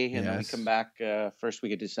Day, and then we come back first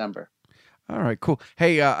week of December. All right, cool.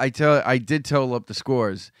 Hey, I did total up the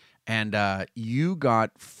scores, and you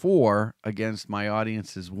got 4 against my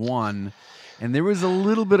audience's 1, and there was a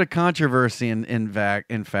little bit of controversy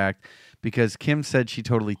in fact, because Kim said she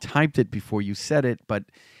totally typed it before you said it, but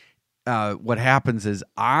what happens is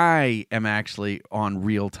I am actually on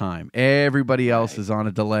real time. Everybody else is on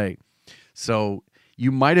a delay. So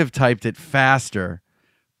you might have typed it faster,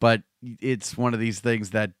 but it's one of these things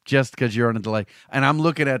that just because you're on a delay, and I'm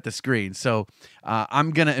looking at the screen. So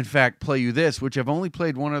I'm going to, in fact, play you this, which I've only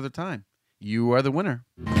played one other time. You are the winner.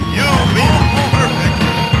 You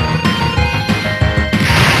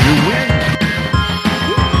win.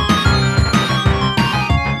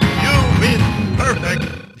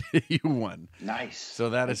 You won. Nice. So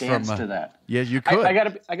that is dance from to that. Yeah, you could. I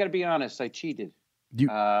gotta be honest. I cheated. You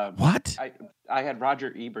what? I had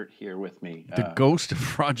Roger Ebert here with me. The ghost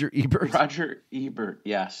of Roger Ebert. Roger Ebert.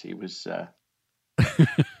 Yes, he was.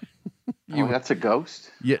 That's a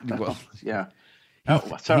ghost. Yeah. Well. Yeah.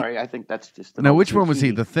 Oh, sorry. I think that's just. Now, which one was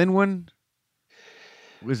he? The thin one?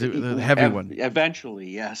 Was it the heavy one?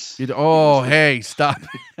 Eventually, yes. Hey, stop!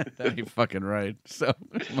 That ain't fucking right. So,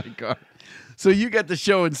 oh my God. So you got the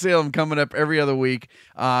show in Salem coming up every other week.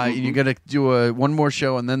 You're gonna do one more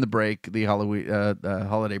show and then the break, the Halloween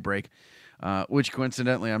holiday break, which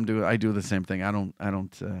coincidentally I do the same thing. I don't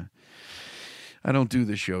do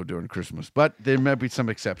the show during Christmas, but there might be some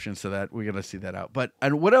exceptions to that. We got to see that out. But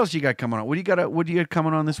and what else you got coming on? What do you got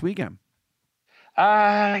coming on this weekend?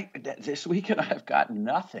 This weekend I've got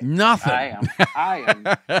nothing. Nothing. I am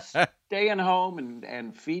staying home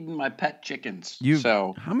and feeding my pet chickens.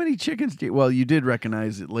 How many chickens do you? Well, you did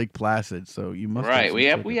recognize it, Lake Placid, so you must. Right.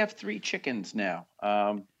 We have 3 chickens now.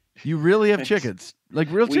 You really have chickens,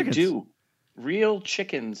 like real chickens. We do. Real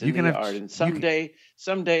chickens in the yard, and someday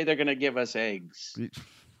they're going to give us eggs.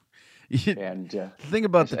 And the thing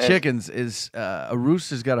about the chickens is a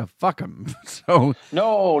rooster's got to fuck them. So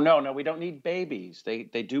no, we don't need babies. They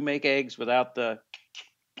do make eggs without the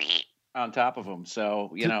on top of them.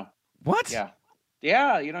 So what?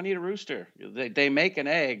 Yeah. You don't need a rooster. They make an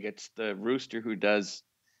egg. It's the rooster who does.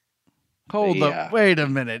 Hold up! Wait a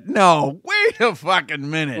minute! No, wait a fucking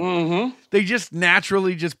minute! Mm-hmm. They just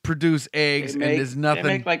naturally just produce eggs, and there's nothing.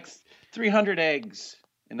 They make like 300 eggs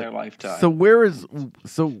in their lifetime. So where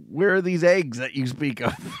are these eggs that you speak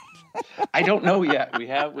of? I don't know yet. We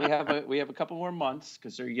have a couple more months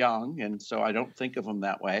because they're young, and so I don't think of them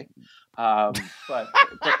that way. But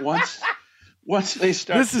once they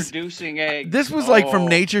start producing eggs, this was like from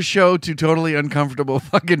Nature Show to totally uncomfortable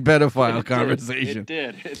fucking pedophile conversation. It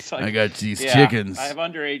did. It's like I got these chickens. I have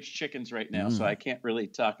underage chickens right now, so I can't really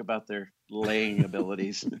talk about their laying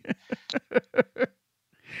abilities.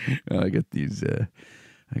 I got these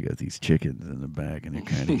chickens in the back, and they're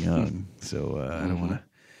kind of young, so I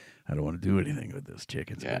don't want to do anything with those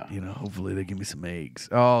chickens. Yeah. But, hopefully they give me some eggs.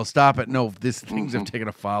 Oh, stop it! No, things have taken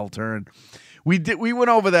a foul turn. We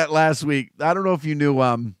went over that last week. I don't know if you knew.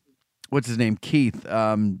 What's his name? Keith.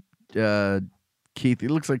 Keith. He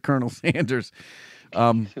looks like Colonel Sanders.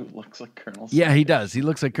 Who looks like Colonel Sanders? Yeah, he does. He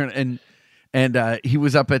looks like Colonel. And he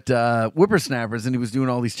was up at Whippersnappers, and he was doing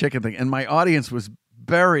all these chicken things. And my audience was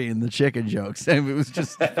burying the chicken jokes. And it was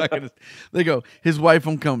just fucking. They go, his wife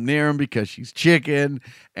won't come near him because she's chicken.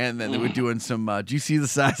 And then they were doing some. Do you see the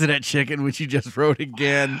size of that chicken? Which he just wrote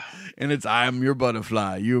again. And it's I'm your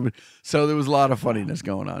butterfly. So there was a lot of funniness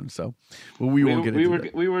going on. So, well, we won't get into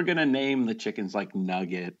that. We were gonna name the chickens like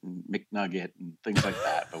Nugget and McNugget and things like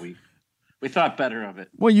that, but we thought better of it.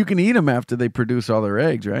 Well, you can eat them after they produce all their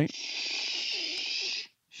eggs, right?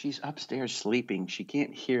 She's upstairs sleeping. She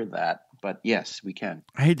can't hear that, but yes, we can.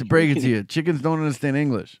 I hate to break it to you. Chickens don't understand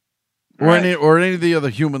English. Or any of the other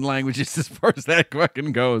human languages as far as that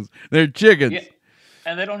fucking goes. They're chickens. Yeah.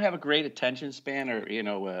 And they don't have a great attention span, or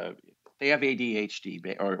they have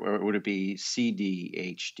ADHD, or would it be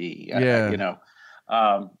CDHD? Yeah.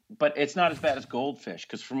 But it's not as bad as goldfish,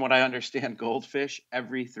 because from what I understand, goldfish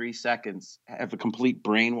every 3 seconds have a complete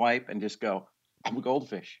brain wipe and just go, "I'm a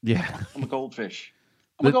goldfish." Yeah, I'm a goldfish.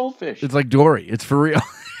 I'm a goldfish. It's like Dory. It's for real.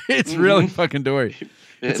 It's really fucking Dory.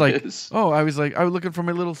 It's like, is. I was looking for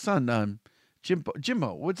my little son,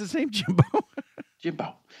 Jimbo. What's his name? Jimbo.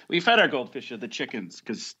 Jimbo. We fed our goldfish to the chickens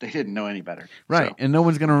because they didn't know any better. Right, so. And no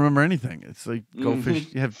one's gonna remember anything. It's like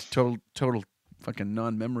goldfish. You have total fucking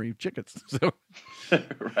non-memory chickens. So,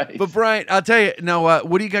 right. But Brian, I'll tell you now.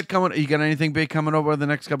 What do you got coming? You got anything big coming over the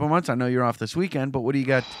next couple of months? I know you're off this weekend, but what do you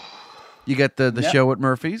got? You got the show at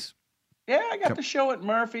Murphy's. Yeah, I got the show at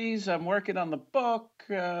Murphy's. I'm working on the book.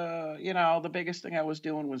 The biggest thing I was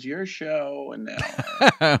doing was your show, and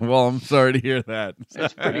now. Well, I'm sorry to hear that.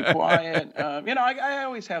 It's pretty quiet. I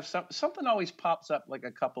always have something always pops up like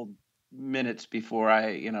a couple minutes before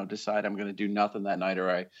I, decide I'm going to do nothing that night, or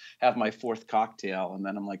I have my 4th cocktail, and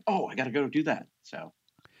then I'm like, oh, I got to go do that.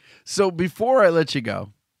 So before I let you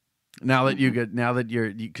go, Now that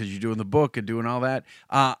because you're doing the book and doing all that,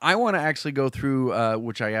 I want to actually go through,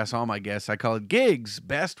 which I ask all my guests. I call it gigs,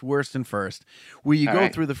 best, worst, and first, where you go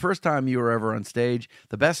through the first time you were ever on stage,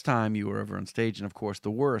 the best time you were ever on stage, and of course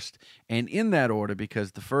the worst. And in that order,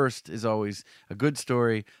 because the first is always a good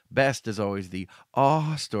story, best is always the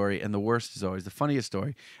story, and the worst is always the funniest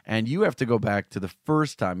story. And you have to go back to the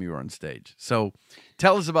first time you were on stage. So,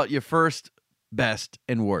 tell us about your first, best,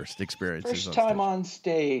 and worst experiences. First time on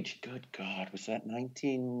stage. Good God, was that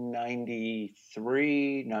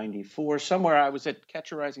 1993, 94? Somewhere I was at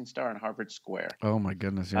Catch a Rising Star in Harvard Square. Oh my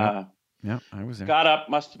goodness! Yeah, yeah, I was there. Got up.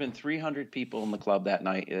 Must have been 300 people in the club that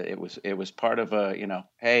night. It was part of a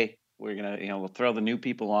hey, we're gonna we'll throw the new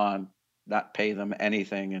people on, not pay them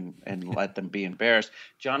anything, and let them be embarrassed.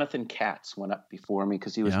 Jonathan Katz went up before me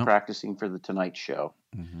because he was practicing for the Tonight Show.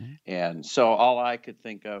 Mm-hmm. And so all I could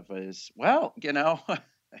think of is, well,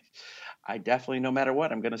 I definitely, no matter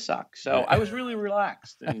what, I'm going to suck. So I was really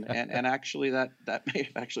relaxed, and actually that may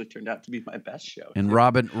have actually turned out to be my best show. And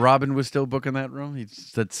Robin was still booking that room. He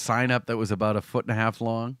said sign up that was about 1.5 feet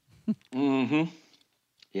long. Mm-hmm.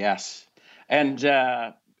 Yes, and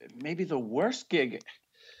maybe the worst gig.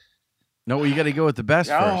 No, you got to go with the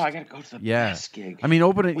best first. I got to go to the best gig. I mean,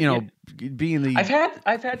 open it. Being the.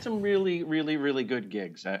 I've had some really, really, really good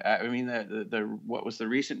gigs. I mean, the what was the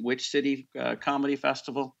recent Witch City Comedy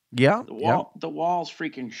Festival? Yeah, the walls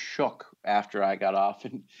freaking shook after I got off,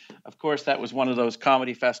 and of course that was one of those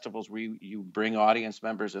comedy festivals where you bring audience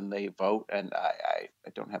members and they vote, and I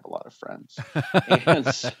don't have a lot of friends, and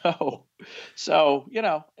so you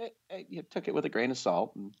took it with a grain of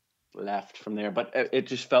salt and left from there, but it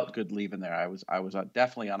just felt good leaving there. I was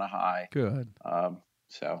definitely on a high. Good.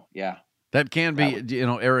 So yeah, that can be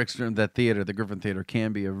Eric's room, that theater, the Griffin Theater,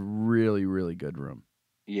 can be a really, really good room.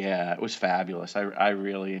 Yeah, it was fabulous. I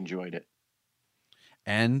really enjoyed it.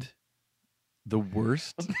 And the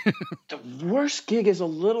worst? The worst gig is a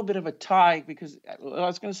little bit of a tie because I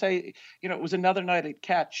was going to say, it was another night at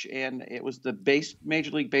Catch, and it was the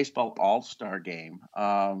Major League Baseball All-Star game.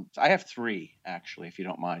 I have 3, actually, if you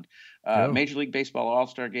don't mind. Major League Baseball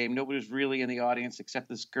All-Star game. Nobody was really in the audience except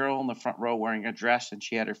this girl in the front row wearing a dress, and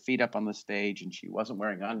she had her feet up on the stage, and she wasn't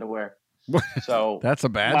wearing underwear. So that's a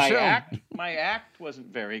bad show. My act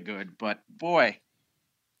wasn't very good, but boy,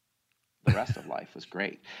 the rest of life was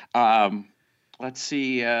great. Let's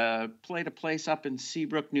see, played a place up in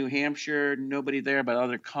Seabrook, New Hampshire. Nobody there but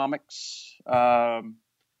other comics. So I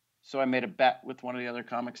made a bet with one of the other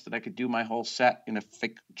comics that I could do my whole set in a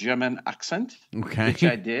thick German accent, which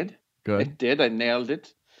I did. Good. It did. I nailed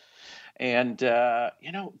it. And,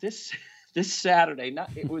 this Saturday,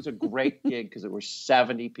 it was a great gig because there were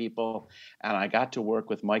 70 people, and I got to work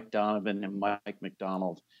with Mike Donovan and Mike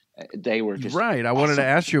McDonald. They were just right. I wanted to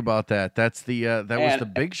ask you about that. That's the was the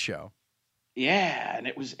big show. Yeah, and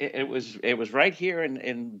it was right here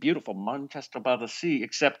in beautiful Manchester by the Sea,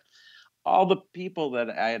 except all the people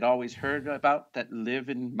that I had always heard about that live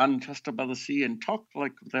in Manchester by the Sea and talk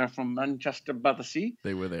like they're from Manchester by the Sea,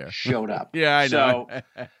 they were there. Showed up. Yeah, I know.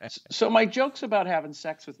 So my jokes about having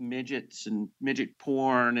sex with midgets and midget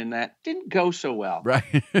porn and that didn't go so well.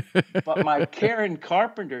 Right. But my Karen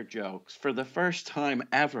Carpenter jokes, for the first time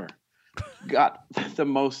ever, got the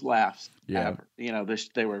most laughs ever.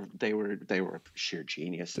 They were sheer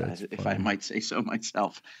genius, if I might say so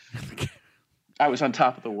myself. I was on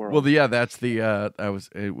top of the world. Well, yeah, that's the.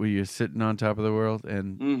 Were you sitting on top of the world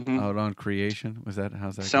and out on creation? Was that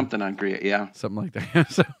how's that? Something on creation, yeah, something like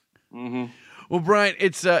that. So, Well, Brian,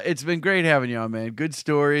 it's been great having you on, man. Good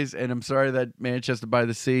stories, and I'm sorry that Manchester by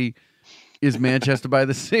the Sea is Manchester by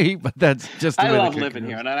the Sea, but that's just. The I way love living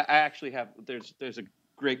here, and I actually have. There's a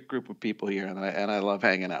great group of people here, and I love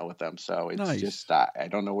hanging out with them. So it's just I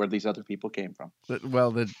don't know where these other people came from.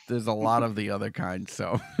 Well, there's a lot of the other kind.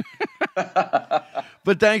 So.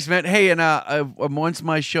 But thanks, man. Hey, and once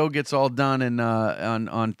my show gets all done and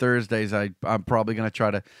on Thursdays, I'm probably going to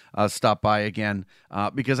try to stop by again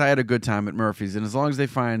because I had a good time at Murphy's, and as long as they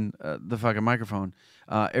find the fucking microphone,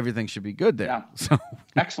 everything should be good there. Yeah. So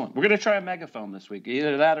excellent. We're going to try a megaphone this week.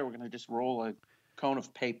 Either that, or we're going to just roll a cone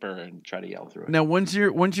of paper and try to yell through it. Now, when's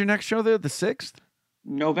your next show there? The 6th?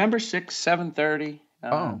 November 6th, 7:30.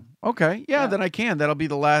 Okay. Yeah, then I can. That'll be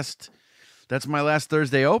the last. That's my last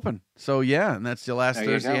Thursday open. So yeah, and that's the last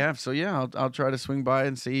Thursday you have. So yeah, I'll try to swing by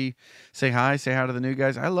and say hi to the new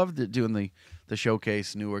guys. I loved doing the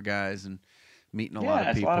showcase, newer guys, and meeting a lot of people.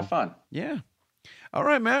 Yeah, it's a lot of fun. Yeah. All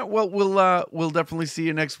right, Matt. Well, we'll definitely see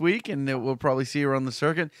you next week, and we'll probably see you around the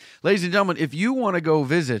circuit, ladies and gentlemen. If you want to go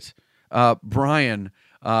visit Brian,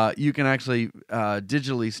 you can actually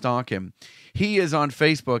digitally stalk him. He is on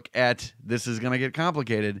Facebook at, this is going to get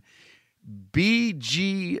complicated,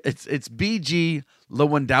 BG. It's BG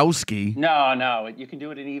Lewandowski. No, you can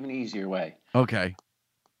do it an even easier way. Okay.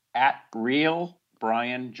 At real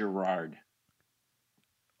Brian Gerard.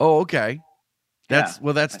 Oh, okay.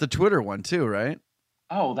 That's the Twitter one too, right?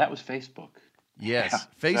 Oh, that was Facebook. Yes, Yeah.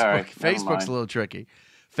 Facebook. Sorry, Facebook's a little tricky.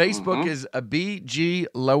 Facebook is a BG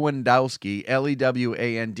Lewandowski,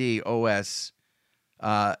 LEWANDOS,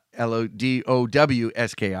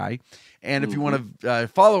 LODOWSKI. And if you want to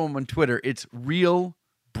follow him on Twitter, it's real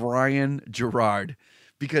Brian Gerard,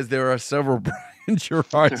 because there are several Brian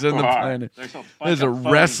Gerards on the planet. There's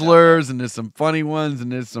wrestlers, and there's some funny ones,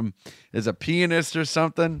 and there's a pianist or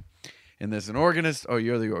something. And there's an organist. Oh,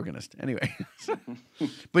 you're the organist. Anyway.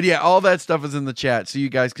 But yeah, all that stuff is in the chat. So you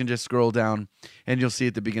guys can just scroll down and you'll see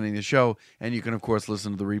at the beginning of the show. And you can, of course,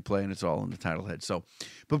 listen to the replay, and it's all in the title head. So,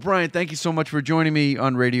 but Brian, thank you so much for joining me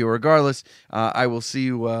on Radio Regardless. I will see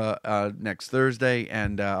you next Thursday,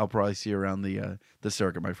 and I'll probably see you around the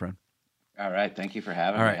circuit, my friend. All right. Thank you for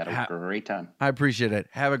having me. I had a great time. I appreciate it.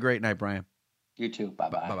 Have a great night, Brian. You too.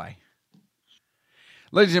 Bye-bye. Bye-bye.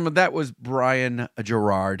 Ladies and gentlemen, that was Brian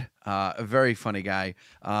Gerard, a very funny guy,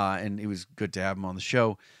 and it was good to have him on the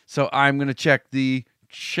show. So I'm going to check the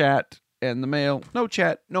chat and the mail. No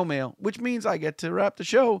chat, no mail, which means I get to wrap the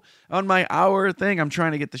show on my hour thing. I'm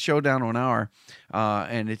trying to get the show down to an hour,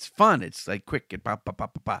 and it's fun. It's like quick.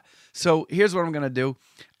 So here's what I'm going to do.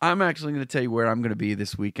 I'm actually going to tell you where I'm going to be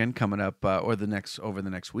this weekend coming up, over the next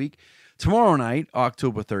week. Tomorrow night,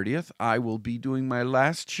 October 30th, I will be doing my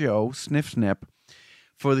last show, Sniff Snip,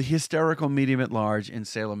 for the Hysterical Medium at Large in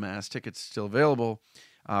Salem, Mass. Tickets still available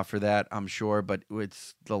for that, I'm sure, but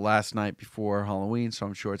it's the last night before Halloween, so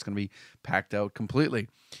I'm sure it's going to be packed out completely.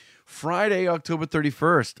 Friday, October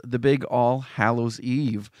 31st, the big All Hallows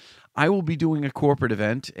Eve, I will be doing a corporate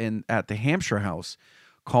event at the Hampshire House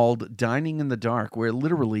called Dining in the Dark, where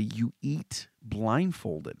literally you eat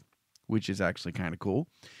blindfolded, which is actually kind of cool.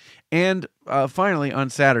 And finally, on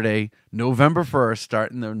Saturday, November 1st,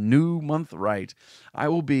 starting the new month right, I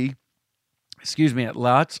will be, at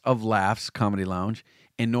Lots of Laughs Comedy Lounge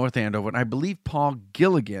in North Andover. And I believe Paul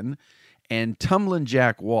Gilligan and Tumblin'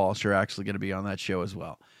 Jack Walsh are actually going to be on that show as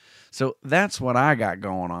well. So that's what I got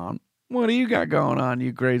going on. What do you got going on,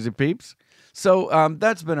 you crazy peeps? So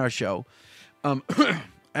that's been our show. I'll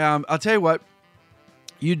tell you what,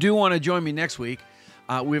 you do want to join me next week.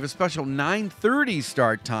 We have a special 9:30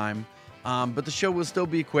 start time, but the show will still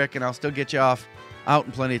be quick, and I'll still get you out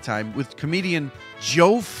in plenty of time with comedian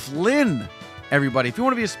Joe Flynn. Everybody, if you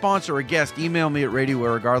want to be a sponsor or a guest, email me at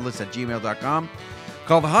radioregardless@gmail.com.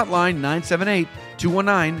 Call the hotline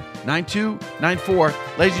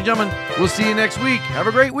 978-219-9294. Ladies and gentlemen, we'll see you next week. Have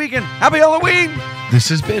a great weekend. Happy Halloween! This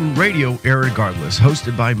has been Radio Irregardless,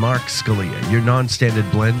 hosted by Mark Scalia, your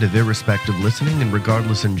non-standard blend of irrespective listening and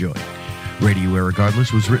regardless enjoying. Radio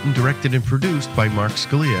Irregardless was written, directed, and produced by Mark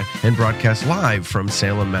Scalia and broadcast live from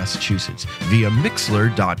Salem, Massachusetts via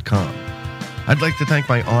Mixlr.com. I'd like to thank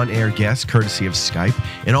my on-air guests, courtesy of Skype,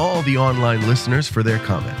 and all the online listeners for their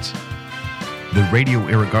comments. The Radio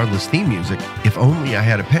Irregardless theme music, If Only I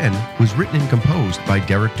Had a Pen, was written and composed by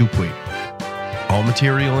Derek Dupuy. All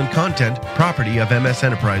material and content, property of MS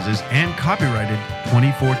Enterprises and copyrighted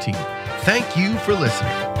 2014. Thank you for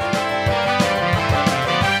listening.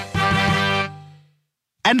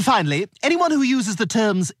 And finally, anyone who uses the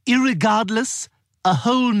terms irregardless, a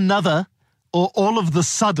whole nother, or all of the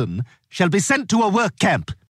sudden shall be sent to a work camp.